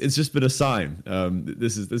version. It's just been a sign.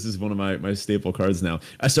 This is one of my staple cards now.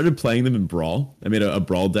 I started playing them in Brawl. I made a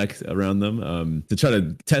Brawl deck around them to try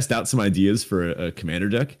to test out some ideas for a commander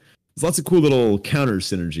deck. There's lots of cool little counter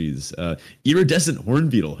synergies. Iridescent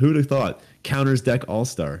Hornbeetle. Who would have thought? Counters deck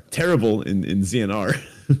all-star. Terrible in ZNR,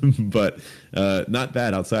 but not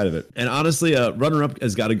bad outside of it. And honestly, runner-up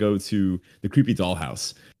has got to go to the Creepy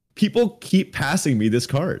Dollhouse. People keep passing me this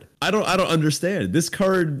card. I don't understand. This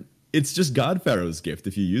card, it's just God Pharaoh's gift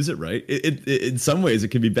if you use it right. It in some ways, it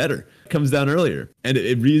can be better. It comes down earlier. And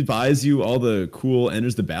it rebuys you all the cool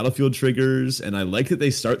enters the battlefield triggers. And I like that they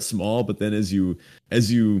start small, but then as you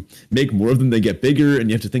make more of them, they get bigger. And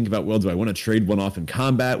you have to think about, well, do I want to trade one off in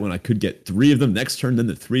combat when I could get 3 of them next turn, then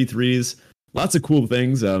the 3/3s? Lots of cool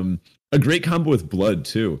things. A great combo with blood,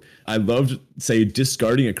 too. I loved, say,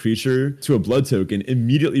 discarding a creature to a blood token,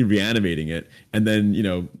 immediately reanimating it, and then,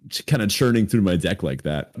 kind of churning through my deck like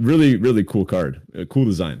that. Really, really cool card. Cool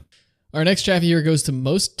design. Our next Chaffee here goes to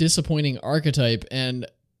most disappointing archetype, and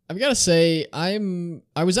I've got to say, I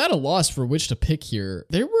was at a loss for which to pick here.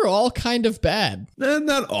 They were all kind of bad.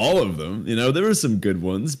 Not all of them. There were some good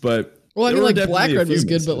ones, but... Well, I mean, like black-red was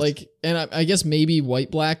good, but like, and I guess maybe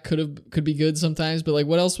white-black could be good sometimes, but like,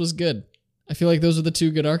 what else was good? I feel like those are the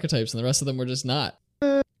 2 good archetypes, and the rest of them were just not.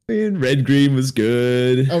 I mean, red-green was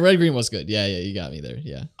good. Oh, red-green was good. Yeah, you got me there.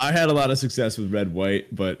 Yeah. I had a lot of success with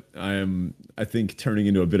red-white, but I think, turning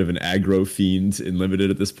into a bit of an aggro fiend in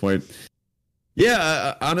limited at this point.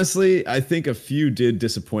 Yeah, honestly, I think a few did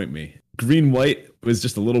disappoint me. Green-white was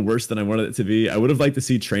just a little worse than I wanted it to be. I would have liked to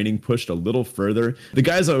see training pushed a little further. The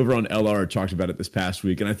guys over on LR talked about it this past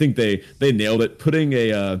week, and I think they nailed it. Putting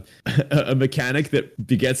a mechanic that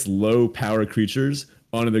begets low power creatures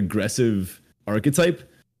on an aggressive archetype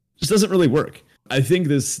just doesn't really work. I think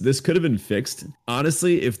this could have been fixed.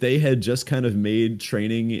 Honestly, if they had just kind of made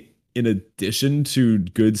training in addition to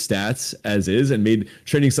good stats as is and made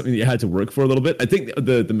training something that you had to work for a little bit, I think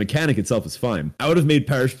the mechanic itself is fine. I would have made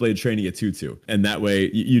Parish Blade training a 2/2, and that way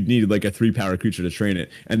you'd need like a 3 power creature to train it,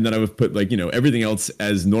 and then I would put like everything else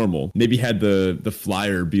as normal. Maybe had the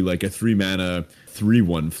flyer be like a 3 mana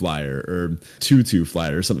 3/1 flyer or 2/2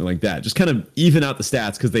 flyer or something like that. Just kind of even out the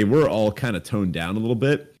stats, because they were all kind of toned down a little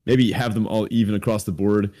bit. Maybe have them all even across the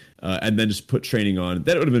board, and then just put training on.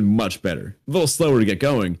 That would have been much better. A little slower to get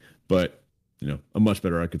going, but a much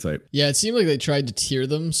better archetype. Yeah, it seemed like they tried to tier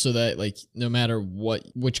them so that like no matter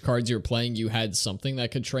which cards you were playing, you had something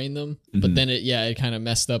that could train them. Mm-hmm. But then it kind of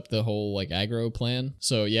messed up the whole like aggro plan.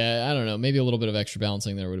 So yeah, I don't know. Maybe a little bit of extra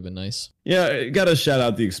balancing there would have been nice. Yeah, gotta shout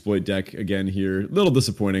out the exploit deck again here. A little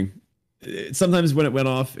disappointing. Sometimes when it went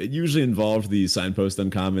off, it usually involved the signpost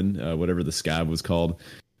uncommon, whatever the scab was called.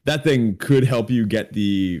 That thing could help you get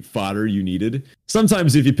the fodder you needed.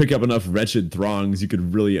 Sometimes if you pick up enough wretched throngs, you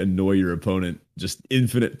could really annoy your opponent. Just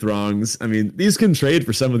infinite throngs. I mean, these can trade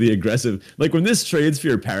for some of the aggressive... Like when this trades for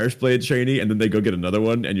your Parish Blade trainee and then they go get another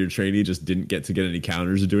one and your trainee just didn't get to get any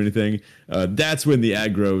counters or do anything, that's when the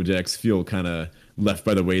aggro decks feel kind of left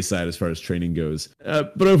by the wayside as far as training goes.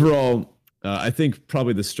 But overall, I think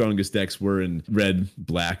probably the strongest decks were in red,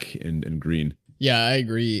 black, and green. Yeah, I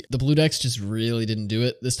agree. The blue decks just really didn't do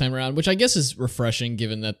it this time around, which I guess is refreshing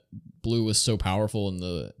given that blue was so powerful in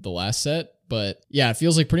the last set. But yeah, it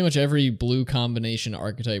feels like pretty much every blue combination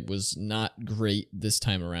archetype was not great this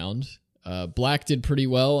time around. Black did pretty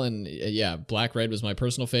well, and yeah, black-red was my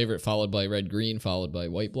personal favorite, followed by red-green, followed by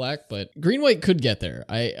white-black, but green-white could get there.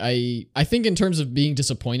 I think in terms of being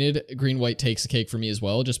disappointed, green-white takes the cake for me as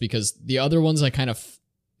well, just because the other ones I kind of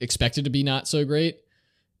expected to be not so great,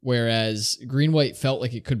 whereas green-white felt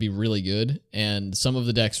like it could be really good, and some of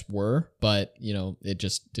the decks were, but, you know, it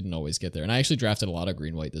just didn't always get there. And I actually drafted a lot of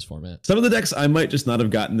green-white this format. Some of the decks I might just not have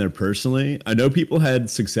gotten there personally. I know people had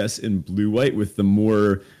success in blue-white with the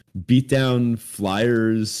more beatdown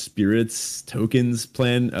flyers, spirits, tokens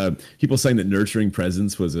plan. People saying that nurturing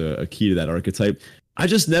presence was a key to that archetype. I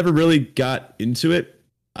just never really got into it.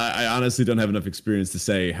 I honestly don't have enough experience to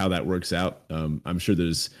say how that works out. I'm sure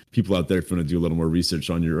there's people out there, if you want to do a little more research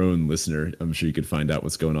on your own, listener, I'm sure you could find out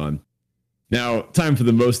what's going on. Now, time for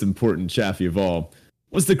the most important Chaffee of all.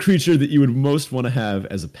 What's the creature that you would most want to have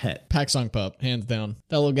as a pet? Pack Song Pup, hands down.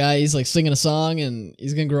 That little guy, he's like singing a song and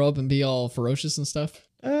he's going to grow up and be all ferocious and stuff.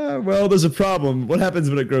 Well, there's a problem. What happens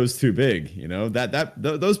when it grows too big? You know,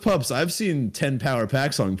 those pups, I've seen 10 power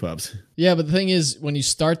Pack Song pups. Yeah, but the thing is, when you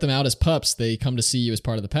start them out as pups, they come to see you as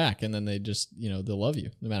part of the pack, and then they just, you know, they'll love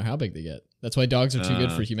you no matter how big they get. That's why dogs are too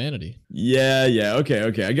good for humanity. Yeah. Okay.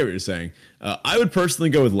 I get what you're saying. I would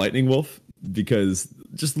personally go with Lightning Wolf because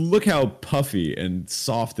just look how puffy and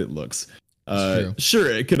soft it looks.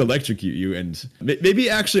 Sure, it could electrocute you, and maybe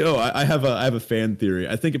actually. I have a fan theory.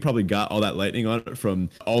 I think it probably got all that lightning on it from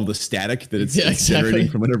all the static that it's generating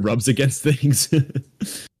from when it rubs against things.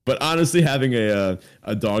 But honestly, having a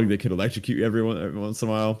dog that could electrocute you every once in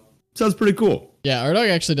a while sounds pretty cool. Yeah, our dog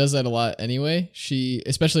actually does that a lot anyway. She,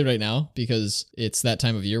 especially right now, because it's that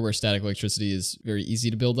time of year where static electricity is very easy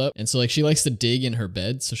to build up. And so like she likes to dig in her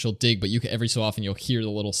bed. So she'll dig, but every so often you'll hear the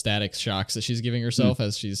little static shocks that she's giving herself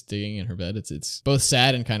as she's digging in her bed. It's both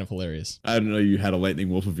sad and kind of hilarious. I didn't know you had a Lightning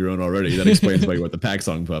Wolf of your own already. That explains why you want the Pack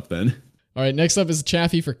Song pup then. All right, next up is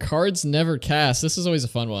Chaffee for cards never cast. This is always a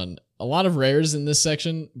fun one. A lot of rares in this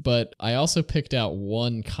section, but I also picked out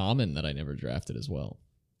one common that I never drafted as well.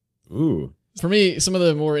 Ooh. For me, some of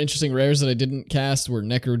the more interesting rares that I didn't cast were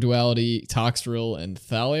Necroduality, Toxrill, and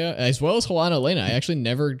Thalia, as well as Holana Elena. I actually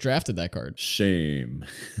never drafted that card. Shame.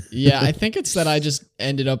 Yeah, I think it's that I just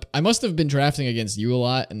ended up... I must have been drafting against you a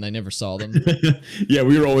lot, and I never saw them. Yeah,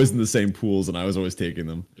 we were always in the same pools, and I was always taking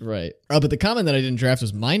them. Right. But the common that I didn't draft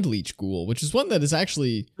was Mind Leech Ghoul, which is one that is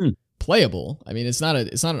actually playable. I mean, it's not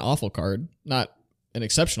an awful card. Not an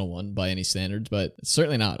exceptional one by any standards, but it's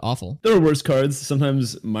certainly not awful. There were worse cards.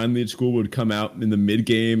 Sometimes Mind Leech School would come out in the mid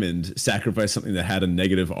game and sacrifice something that had a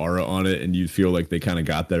negative aura on it, and you'd feel like they kind of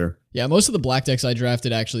got there. Yeah, most of the black decks I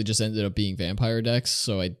drafted actually just ended up being vampire decks,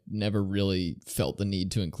 so I never really felt the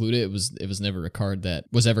need to include it. It was never a card that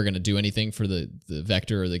was ever going to do anything for the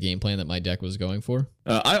vector or the game plan that my deck was going for.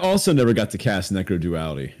 I also never got to cast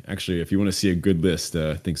Necroduality. Actually, if you want to see a good list,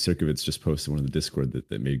 I think Circovitz just posted one in the Discord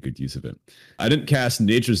that made good use of it. I didn't cast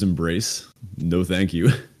Nature's Embrace. No thank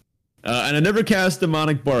you. And I never cast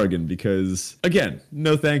Demonic Bargain because, again,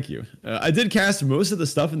 no thank you. I did cast most of the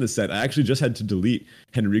stuff in the set. I actually just had to delete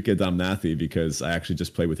Henrika Damnathi because I actually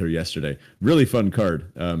just played with her yesterday. Really fun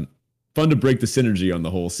card. Fun to break the synergy on the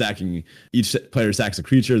whole sacking, each player sacks a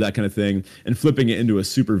creature, that kind of thing, and flipping it into a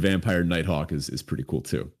super vampire Nighthawk is pretty cool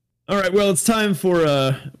too. All right, well, it's time for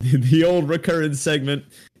the old recurrent segment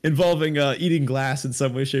involving eating glass in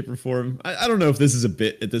some way, shape, or form. I don't know if this is a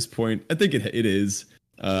bit at this point. I think it is.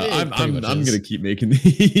 I'm going to keep making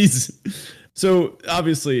these. So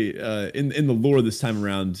obviously, in the lore this time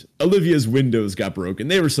around, Olivia's windows got broken.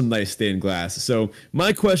 They were some nice stained glass. So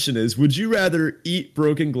my question is, would you rather eat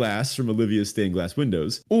broken glass from Olivia's stained glass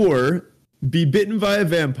windows or be bitten by a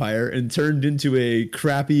vampire and turned into a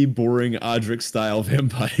crappy, boring Odric-style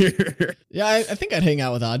vampire? Yeah, I think I'd hang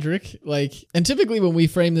out with Odric. Like, and typically when we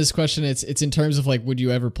frame this question, it's in terms of like, would you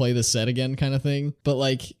ever play this set again, kind of thing. But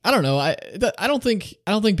like, I don't know. I don't think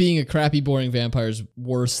being a crappy, boring vampire is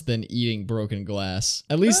worse than eating broken glass.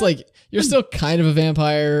 At least like you're still kind of a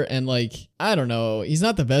vampire, and like I don't know, he's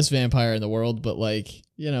not the best vampire in the world, but like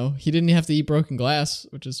you know, he didn't have to eat broken glass,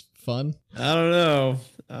 which is fun. I don't know.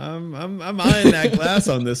 I'm eyeing that glass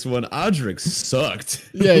on this one. Odric sucked.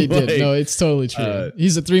 Yeah, he did. No, it's totally true.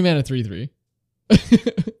 He's a 3-mana 3/3.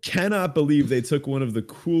 Cannot believe they took one of the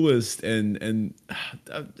coolest and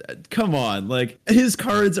come on, like his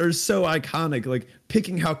cards are so iconic, like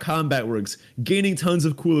picking how combat works, gaining tons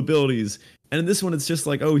of cool abilities, and in this one it's just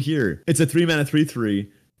like, oh, here it's a 3-mana 3/3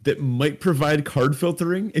 that might provide card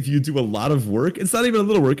filtering if you do a lot of work. It's not even a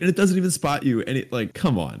little work, and it doesn't even spot you. And it, like,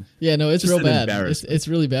 come on. Yeah, no, it's Just real an bad. It's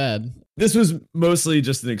really bad. This was mostly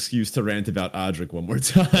just an excuse to rant about Odric one more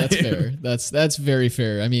time. That's fair. That's very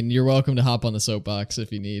fair. I mean, you're welcome to hop on the soapbox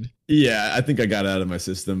if you need. Yeah, I think I got it out of my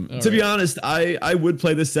system. To be honest, I would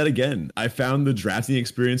play this set again. I found the drafting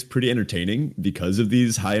experience pretty entertaining because of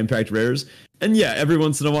these high impact rares. And yeah, every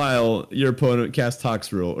once in a while, your opponent casts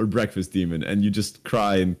Toxrill or Breakfast Demon, and you just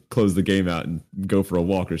cry and close the game out and go for a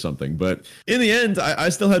walk or something. But in the end, I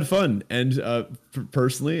still had fun. And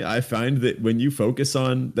personally, I find that when you focus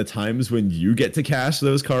on the times when you get to cash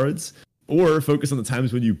those cards, or focus on the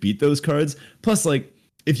times when you beat those cards, plus, like,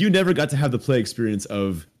 if you never got to have the play experience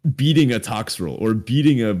of beating a Toxrill or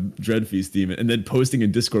beating a Dreadfeast Demon and then posting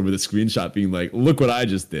in Discord with a screenshot being like, look what I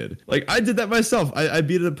just did. Like, I did that myself. I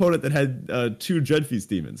beat an opponent that had 2 Dreadfeast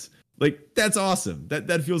Demons. Like, that's awesome.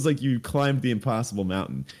 That feels like you climbed the impossible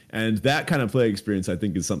mountain. And that kind of play experience, I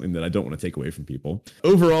think, is something that I don't want to take away from people.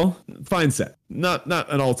 Overall, fine set. Not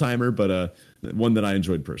an all-timer, but one that I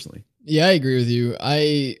enjoyed personally. Yeah, I agree with you.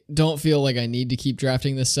 I don't feel like I need to keep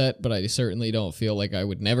drafting this set, but I certainly don't feel like I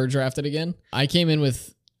would never draft it again. I came in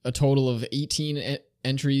with a total of 18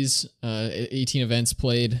 entries, 18 events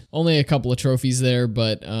played. Only a couple of trophies there,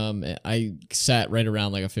 but I sat right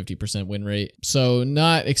around like a 50% win rate. So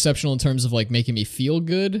not exceptional in terms of like making me feel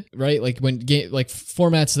good, right? Like when like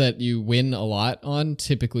formats that you win a lot on,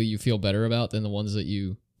 typically you feel better about than the ones that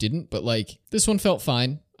you didn't. But like this one felt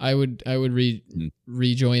fine. I would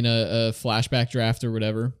rejoin a flashback draft or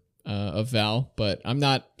whatever of VOW, but I'm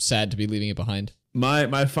not sad to be leaving it behind.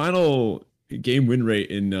 My final game win rate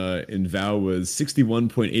in VOW was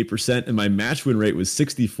 61.8%, and my match win rate was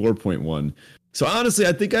 64.1. So honestly,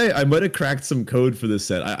 I think I might have cracked some code for this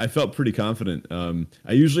set. I felt pretty confident.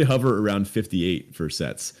 I usually hover around 58 for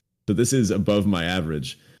sets, so this is above my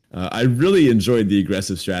average. I really enjoyed the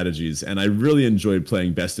aggressive strategies, and I really enjoyed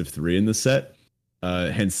playing best of 3 in the set.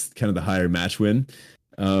 Hence kind of the higher match win.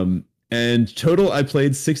 And total, I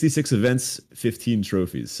played 66 events, 15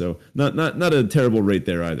 trophies. So not a terrible rate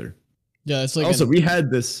there either. Yeah, it's like also we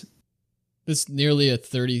had this nearly a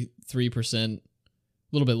 33%, a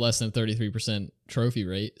little bit less than 33% trophy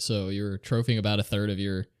rate. So you're trophying about a third of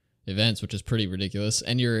your events, which is pretty ridiculous.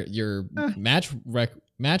 And your match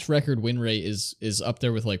record win rate is up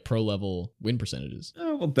there with like pro level win percentages.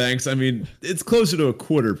 Oh, well, thanks. I mean, it's closer to a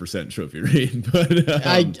 0.25% trophy rate, but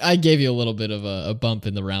I gave you a little bit of a bump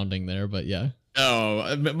in the rounding there, but yeah.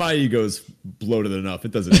 Oh, my ego's bloated enough.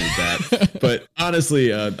 It doesn't need that. But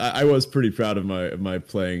honestly, I was pretty proud of my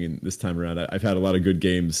playing in this time around. I've had a lot of good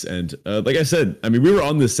games, and like I said, I mean, we were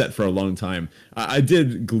on this set for a long time. I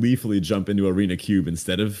did gleefully jump into Arena Cube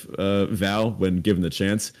instead of VOW when given the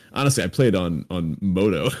chance. Honestly, I played on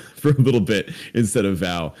Moto for a little bit instead of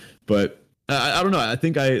VOW, but I don't know. I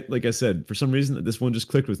think like I said, for some reason, this one just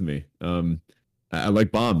clicked with me. I like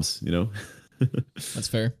bombs, you know. That's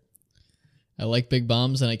fair. I like big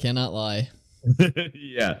bombs, and I cannot lie.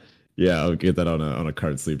 Yeah, I'll get that on a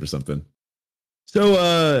card sleeve or something.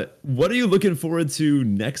 So, what are you looking forward to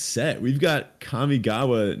next set? We've got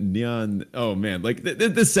Kamigawa Neon. Oh man, like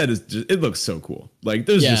this set it looks so cool. Like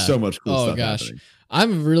there's just so much cool stuff happening.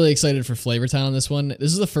 I'm really excited for Flavor Town on this one.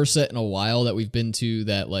 This is the first set in a while that we've been to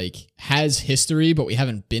that like has history, but we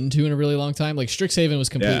haven't been to in a really long time. Like Strixhaven was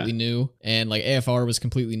completely new, and like AFR was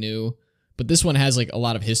completely new. But this one has like a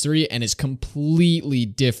lot of history and is completely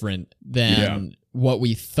different than what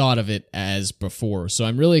we thought of it as before. So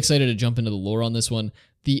I'm really excited to jump into the lore on this one.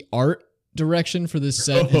 The art direction for this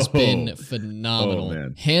set has been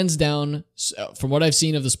phenomenal. Hands down, from what I've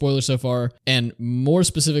seen of the spoilers so far, and more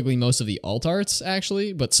specifically most of the alt arts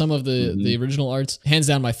actually, but some of the original arts, hands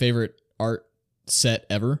down my favorite art set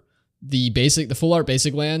ever. The full art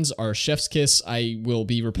basic lands are Chef's Kiss. I will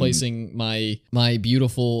be replacing my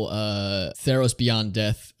beautiful Theros Beyond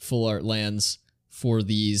Death full art lands for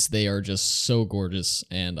these. They are just so gorgeous,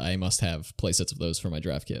 and I must have playsets of those for my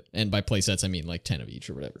draft kit. And by playsets, I mean like 10 of each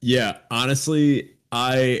or whatever. Yeah, honestly,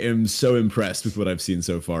 I am so impressed with what I've seen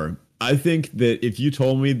so far. I think that if you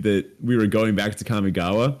told me that we were going back to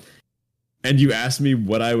Kamigawa, and you asked me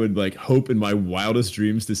what I would like hope in my wildest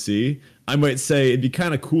dreams to see, I might say it'd be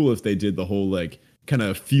kind of cool if they did the whole like kind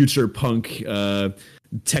of future punk,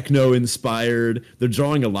 techno inspired. They're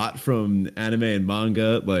drawing a lot from anime and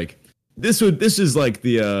manga. Like this is like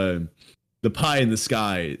the pie in the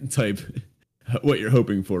sky type what you're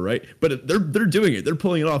hoping for, right? But they're doing it. They're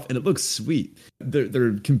pulling it off, and it looks sweet.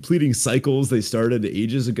 They're completing cycles they started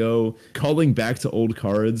ages ago, calling back to old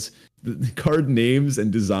cards. The card names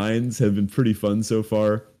and designs have been pretty fun so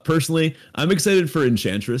far. Personally, I'm excited for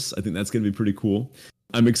Enchantress. I think that's going to be pretty cool.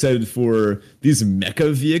 I'm excited for these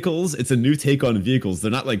mecha vehicles. It's a new take on vehicles.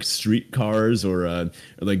 They're not like street cars or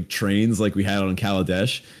like trains like we had on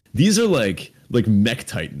Kaladesh. These are like mech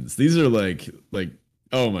titans. These are like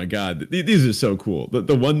oh my god, these are so cool.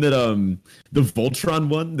 The one that the Voltron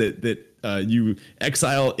one that you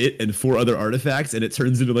exile it and 4 other artifacts and it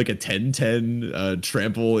turns into like a 10-10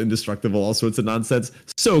 trample indestructible, all sorts of nonsense.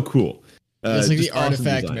 So cool. It's like the awesome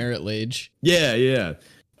artifact design. merit lage. Yeah.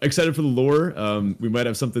 Excited for the lore. We might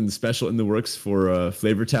have something special in the works for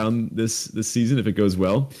Flavortown this season if it goes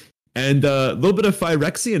well. And a little bit of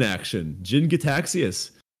Phyrexian action. Jin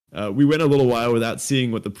Gitaxias. We went a little while without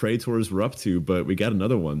seeing what the Praetors were up to, but we got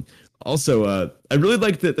another one. Also, I really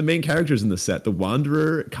like the main characters in the set. The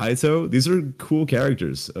Wanderer, Kaito. These are cool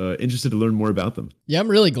characters. Interested to learn more about them. Yeah, I'm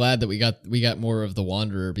really glad that we got more of the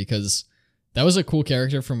Wanderer, because that was a cool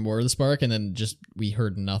character from War of the Spark, and then just we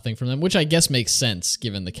heard nothing from them, which I guess makes sense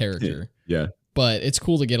given the character. Yeah. But it's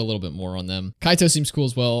cool to get a little bit more on them. Kaito seems cool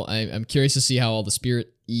as well. I'm curious to see how all the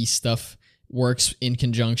Spirit-y stuff works in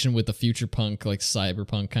conjunction with the future punk, like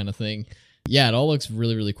cyberpunk kind of thing. Yeah, it all looks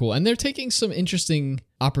really, really cool. And they're taking some interesting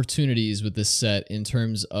opportunities with this set in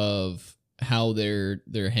terms of how they're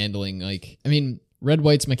handling, like, I mean, Red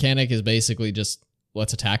White's mechanic is basically just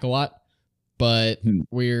let's attack a lot, but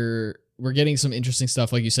we're getting some interesting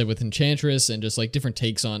stuff, like you said, with Enchantress and just like different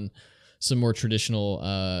takes on some more traditional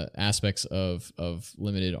aspects of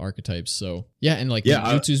limited archetypes. So yeah, and like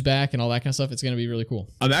Jutsu's back and all that kind of stuff. It's going to be really cool.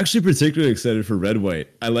 I'm actually particularly excited for Red White.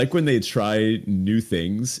 I like when they try new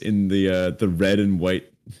things in the red and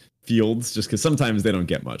white fields, just because sometimes they don't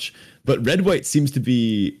get much. But Red White seems to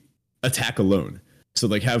be attack alone. So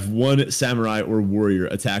like have one samurai or warrior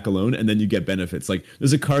attack alone, and then you get benefits. Like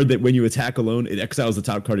there's a card that when you attack alone, it exiles the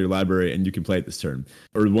top card of your library, and you can play it this turn.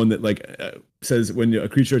 Or one that like says when a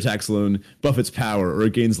creature attacks alone, buff its power, or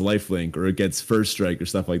it gains lifelink, or it gets first strike, or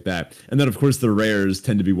stuff like that. And then of course the rares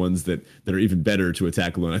tend to be ones that are even better to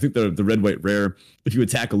attack alone. I think the red white rare, if you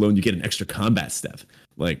attack alone, you get an extra combat step.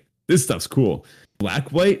 Like this stuff's cool.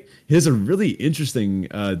 Black white has a really interesting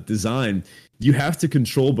design. You have to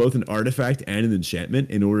control both an artifact and an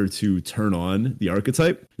enchantment in order to turn on the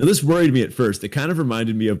archetype. Now, this worried me at first. It kind of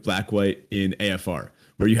reminded me of Black-White in AFR,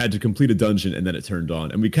 where you had to complete a dungeon and then it turned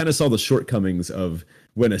on. And we kind of saw the shortcomings of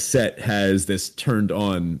when a set has this turned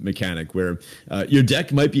on mechanic, where your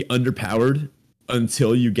deck might be underpowered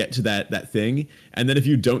until you get to that thing. And then if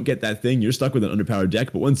you don't get that thing, you're stuck with an underpowered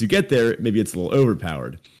deck. But once you get there, maybe it's a little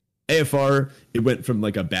overpowered. AFR, it went from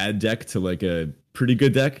like a bad deck to like a pretty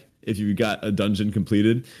good deck if you got a dungeon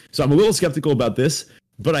completed. So I'm a little skeptical about this,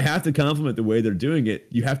 but I have to compliment the way they're doing it.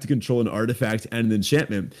 You have to control an artifact and an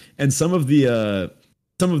enchantment, and some of the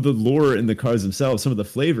lore in the cards themselves, some of the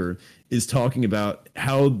flavor is talking about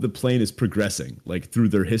how the plane is progressing, like through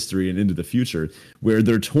their history and into the future, where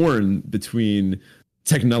they're torn between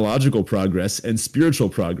technological progress and spiritual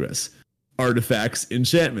progress. Artifacts,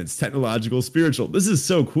 enchantments, technological, spiritual. This is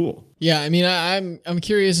so cool. Yeah, I mean, I'm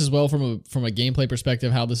curious as well from a gameplay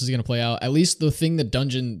perspective how this is going to play out. At least the thing the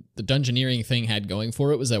dungeoneering thing had going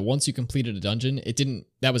for it was that once you completed a dungeon,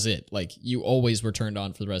 that was it. Like you always were turned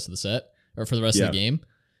on for the rest of the set or for the rest of the game.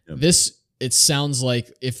 Yeah. This, it sounds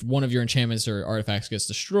like if one of your enchantments or artifacts gets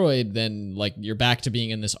destroyed, then like you're back to being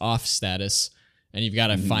in this off status, and you've got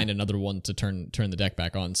to find another one to turn the deck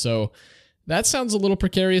back on. So that sounds a little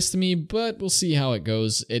precarious to me, but we'll see how it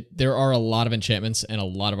goes. There are a lot of enchantments and a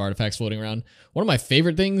lot of artifacts floating around. One of my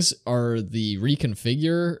favorite things are the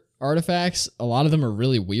reconfigure artifacts. A lot of them are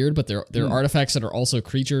really weird, but they're artifacts that are also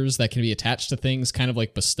creatures that can be attached to things, kind of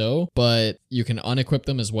like Bestow, but you can unequip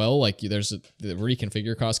them as well. Like the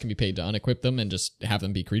reconfigure cost can be paid to unequip them and just have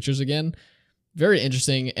them be creatures again. Very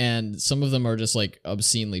interesting, and some of them are just like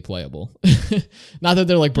obscenely playable. Not that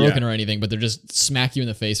they're like broken or anything, but they're just smack you in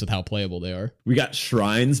the face with how playable they are. We got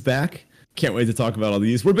shrines back. Can't wait to talk about all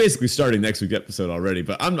these. We're basically starting next week's episode already,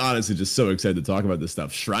 but I'm honestly just so excited to talk about this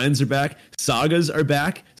stuff. Shrines are back. Sagas are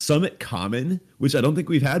back. Summit Common, which I don't think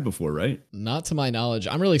we've had before, right? Not to my knowledge.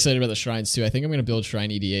 I'm really excited about the shrines too. I think I'm going to build Shrine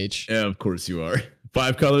EDH. Yeah, of course you are.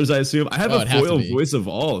 5 colors, I assume. I have a foil Voice of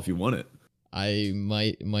All if you want it. I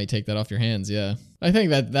might take that off your hands, yeah. I think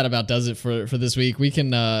that about does it for this week. We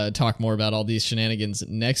can talk more about all these shenanigans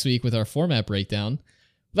next week with our format breakdown.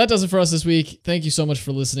 That does it for us this week. Thank you so much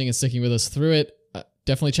for listening and sticking with us through it.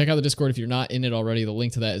 Definitely check out the Discord if you're not in it already. The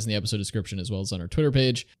link to that is in the episode description as well as on our Twitter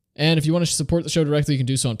page. And if you want to support the show directly, you can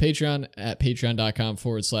do so on Patreon at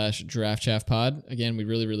patreon.com/draftchaffpod. Again, we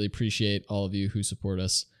really, really appreciate all of you who support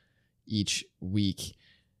us each week.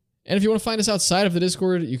 And if you want to find us outside of the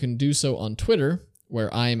Discord, you can do so on Twitter,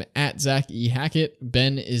 where I'm at Zach E. Hackett,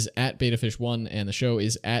 Ben is at BetaFish1, and the show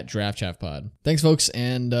is at DraftChaffPod. Thanks, folks,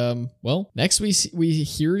 and well, next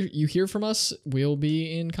you hear from us, we'll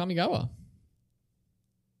be in Kamigawa.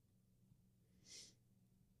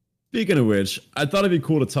 Speaking of which, I thought it'd be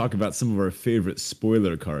cool to talk about some of our favorite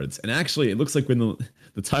spoiler cards. And actually, it looks like when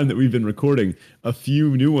the time that we've been recording, a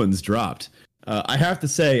few new ones dropped. I have to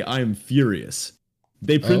say, I am furious.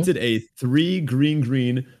 They printed a 3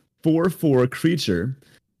 green 4/4 creature.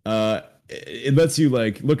 It lets you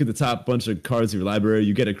like look at the top bunch of cards of your library.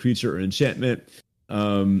 You get a creature or enchantment,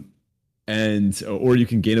 or you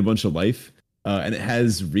can gain a bunch of life. And it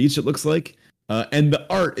has reach. It looks like, and the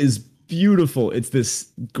art is beautiful. It's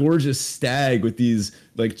this gorgeous stag with these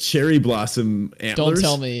like cherry blossom antlers. Don't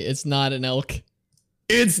tell me it's not an elk.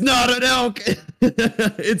 It's not an elk.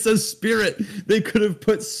 It's a spirit. They could have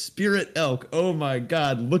put spirit elk. Oh my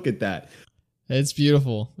god, look at that. It's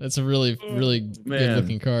beautiful. That's a really good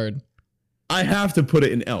looking card. I have to put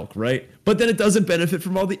it in elk, right? But then it doesn't benefit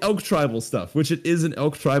from all the elk tribal stuff, which it is an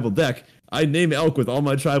elk tribal deck. I name elk with all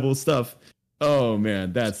my tribal stuff. Oh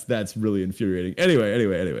man, that's really infuriating.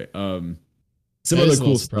 Anyway. Some other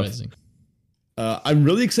cool stuff. I'm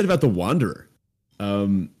really excited about the Wanderer.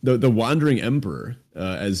 The Wandering Emperor,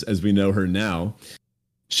 as we know her now.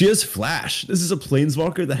 She has flash. This is a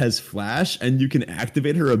planeswalker that has flash, and you can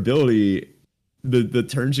activate her ability the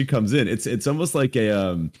turn she comes in. It's almost like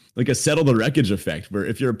a settle the wreckage effect, where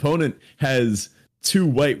if your opponent has 2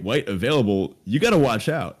 white available, you got to watch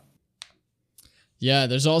out. Yeah,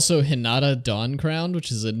 there's also Hinata Dawncrowned,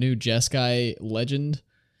 which is a new Jeskai legend.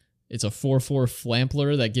 It's a 4/4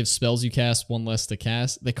 Flampler that gives spells you cast 1 less to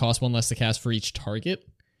cast. They cost 1 less to cast for each target.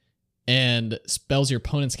 And spells your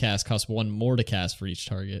opponent's cast cost 1 more to cast for each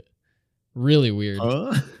target. Really weird.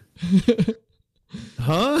 Huh?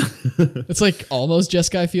 It's like almost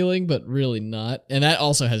Jeskai feeling, but really not. And that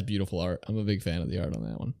also has beautiful art. I'm a big fan of the art on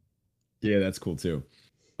that one. Yeah, that's cool too.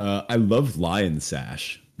 I love Lion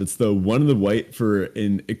Sash. That's the 1 of the white for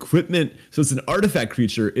an equipment. So it's an artifact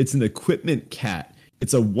creature. It's an equipment cat.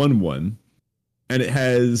 It's a 1/1. And it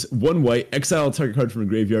has 1 white, exile a target card from a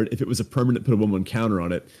graveyard. If it was a permanent, put a 1/1 counter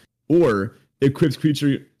on it. Or equipped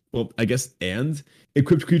creature, well, I guess, and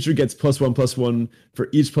equipped creature gets +1/+1 for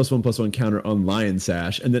each +1/+1 counter on Lion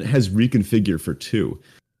Sash. And then it has reconfigure for 2.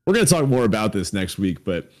 We're going to talk more about this next week,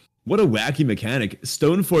 but what a wacky mechanic.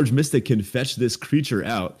 Stoneforge Mystic can fetch this creature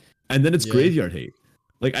out, and then it's graveyard hate.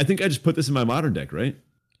 Like, I think I just put this in my modern deck, right?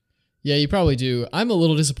 Yeah, you probably do. I'm a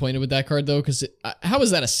little disappointed with that card, though, because how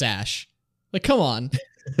is that a sash? Like, come on.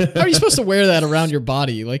 How are you supposed to wear that around your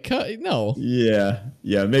body? Like, no. Yeah,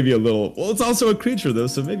 maybe a little. Well, it's also a creature, though,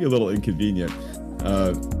 so maybe a little inconvenient.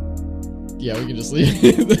 Yeah, we can just leave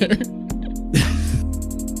it there.